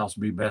actual playoffs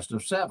be best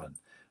of 7.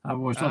 I've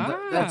always thought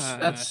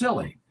that's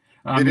silly.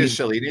 It is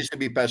silly. It needs to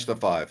be best of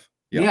 5.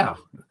 Yep. Yeah.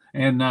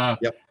 And,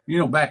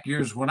 back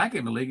years when I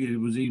came to the league, it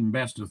was even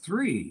best of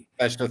 3.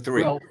 Best of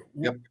 3. Well,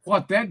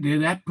 what that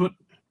did, that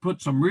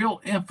put some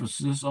real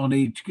emphasis on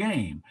each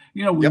game.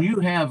 When you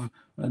have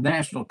a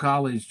National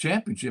College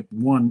Championship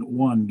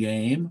one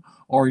game,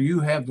 or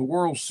you have the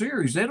World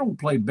Series, they don't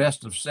play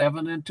best of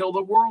 7 until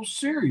the World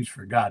Series,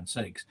 for God's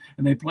sakes.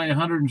 And they play a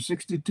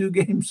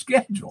 162-game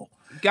schedule.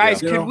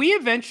 Guys, could we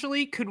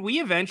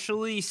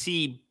eventually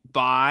see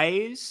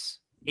buys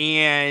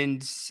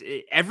and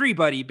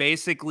everybody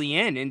basically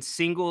in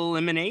single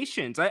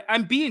eliminations?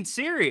 I'm being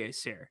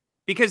serious here,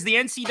 because the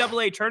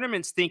NCAA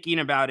tournament's thinking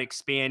about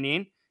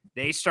expanding.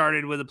 They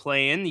started with a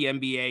play-in. The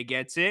NBA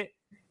gets it.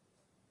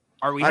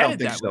 Are we headed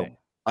that way?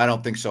 I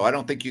don't think so. I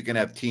don't think you can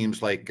have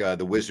teams like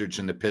the Wizards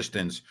and the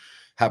Pistons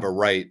have a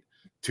right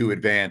to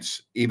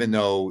advance, even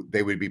though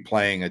they would be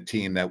playing a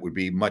team that would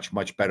be much,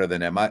 much better than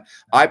them.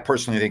 I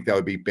personally think that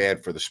would be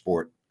bad for the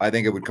sport. I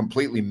think it would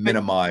completely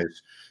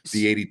minimize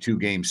the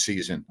 82-game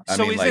season.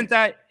 Isn't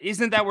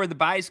that where the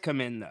buys come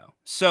in, though?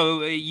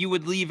 So you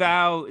would leave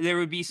out, there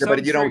would be some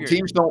but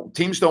teams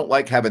don't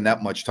like having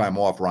that much time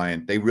off,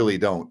 Ryan. They really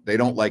don't. They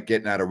don't like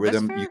getting out of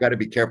rhythm. You got to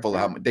be careful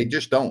how much. They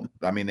just don't.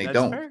 I mean, they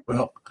don't.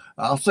 Well,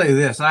 I'll say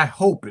this: I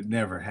hope it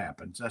never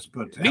happens. Let's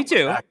put it that Me way.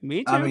 too.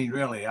 Me too. I mean,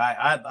 really,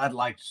 I'd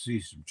like to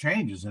see some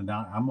changes, and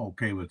I'm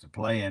okay with the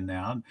play-in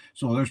now.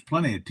 So there's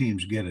plenty of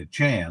teams get a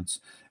chance,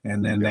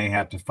 and then they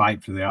have to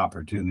fight for the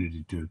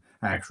opportunity to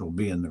actually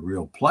be in the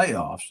real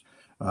playoffs.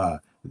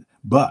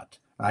 But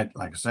like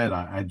I said,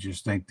 I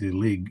just think the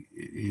league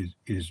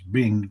is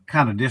being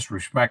kind of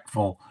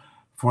disrespectful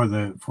for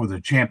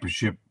the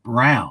championship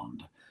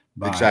round.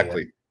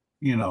 Exactly.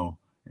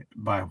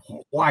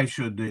 Why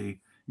should they?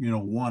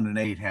 1 and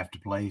 8 have to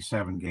play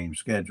 7-game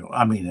schedule.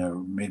 I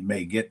mean,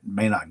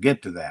 may not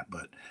get to that,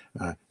 but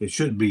it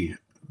should be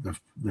the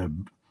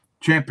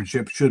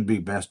championship should be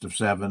best of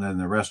 7, and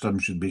the rest of them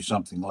should be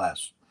something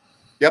less.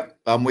 Yep,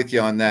 I'm with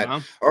you on that.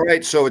 All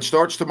right, so it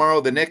starts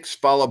tomorrow. The Knicks,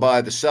 followed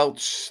by the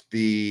Celtics,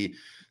 the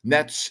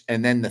Nets,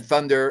 and then the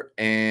Thunder,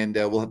 and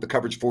we'll have the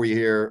coverage for you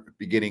here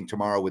beginning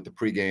tomorrow with the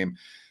pregame.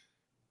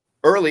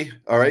 Early,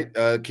 all right.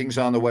 Kings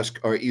on the West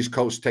or East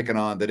Coast taking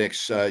on the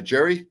Knicks.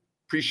 Jerry,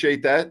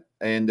 appreciate that,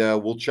 and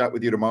we'll chat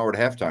with you tomorrow at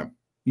halftime.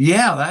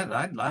 Yeah,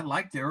 I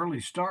like the early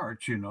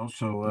start,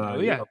 So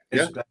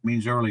that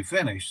means early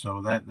finish,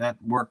 so that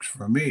works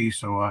for me.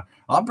 So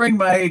I'll bring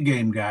my A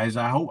game, guys.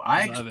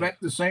 I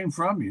expect the same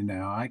from you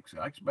now. I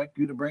expect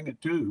you to bring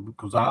it too,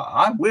 because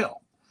I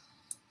will.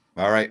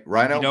 All right,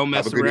 Rhino. You don't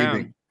mess have a good around.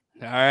 Evening.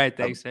 All right,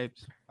 thanks,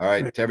 Apes. All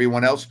right, to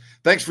everyone else,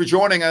 thanks for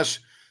joining us.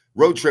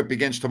 Road trip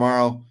begins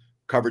tomorrow.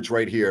 Coverage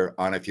right here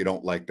on If You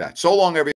Don't Like That. So long, everyone.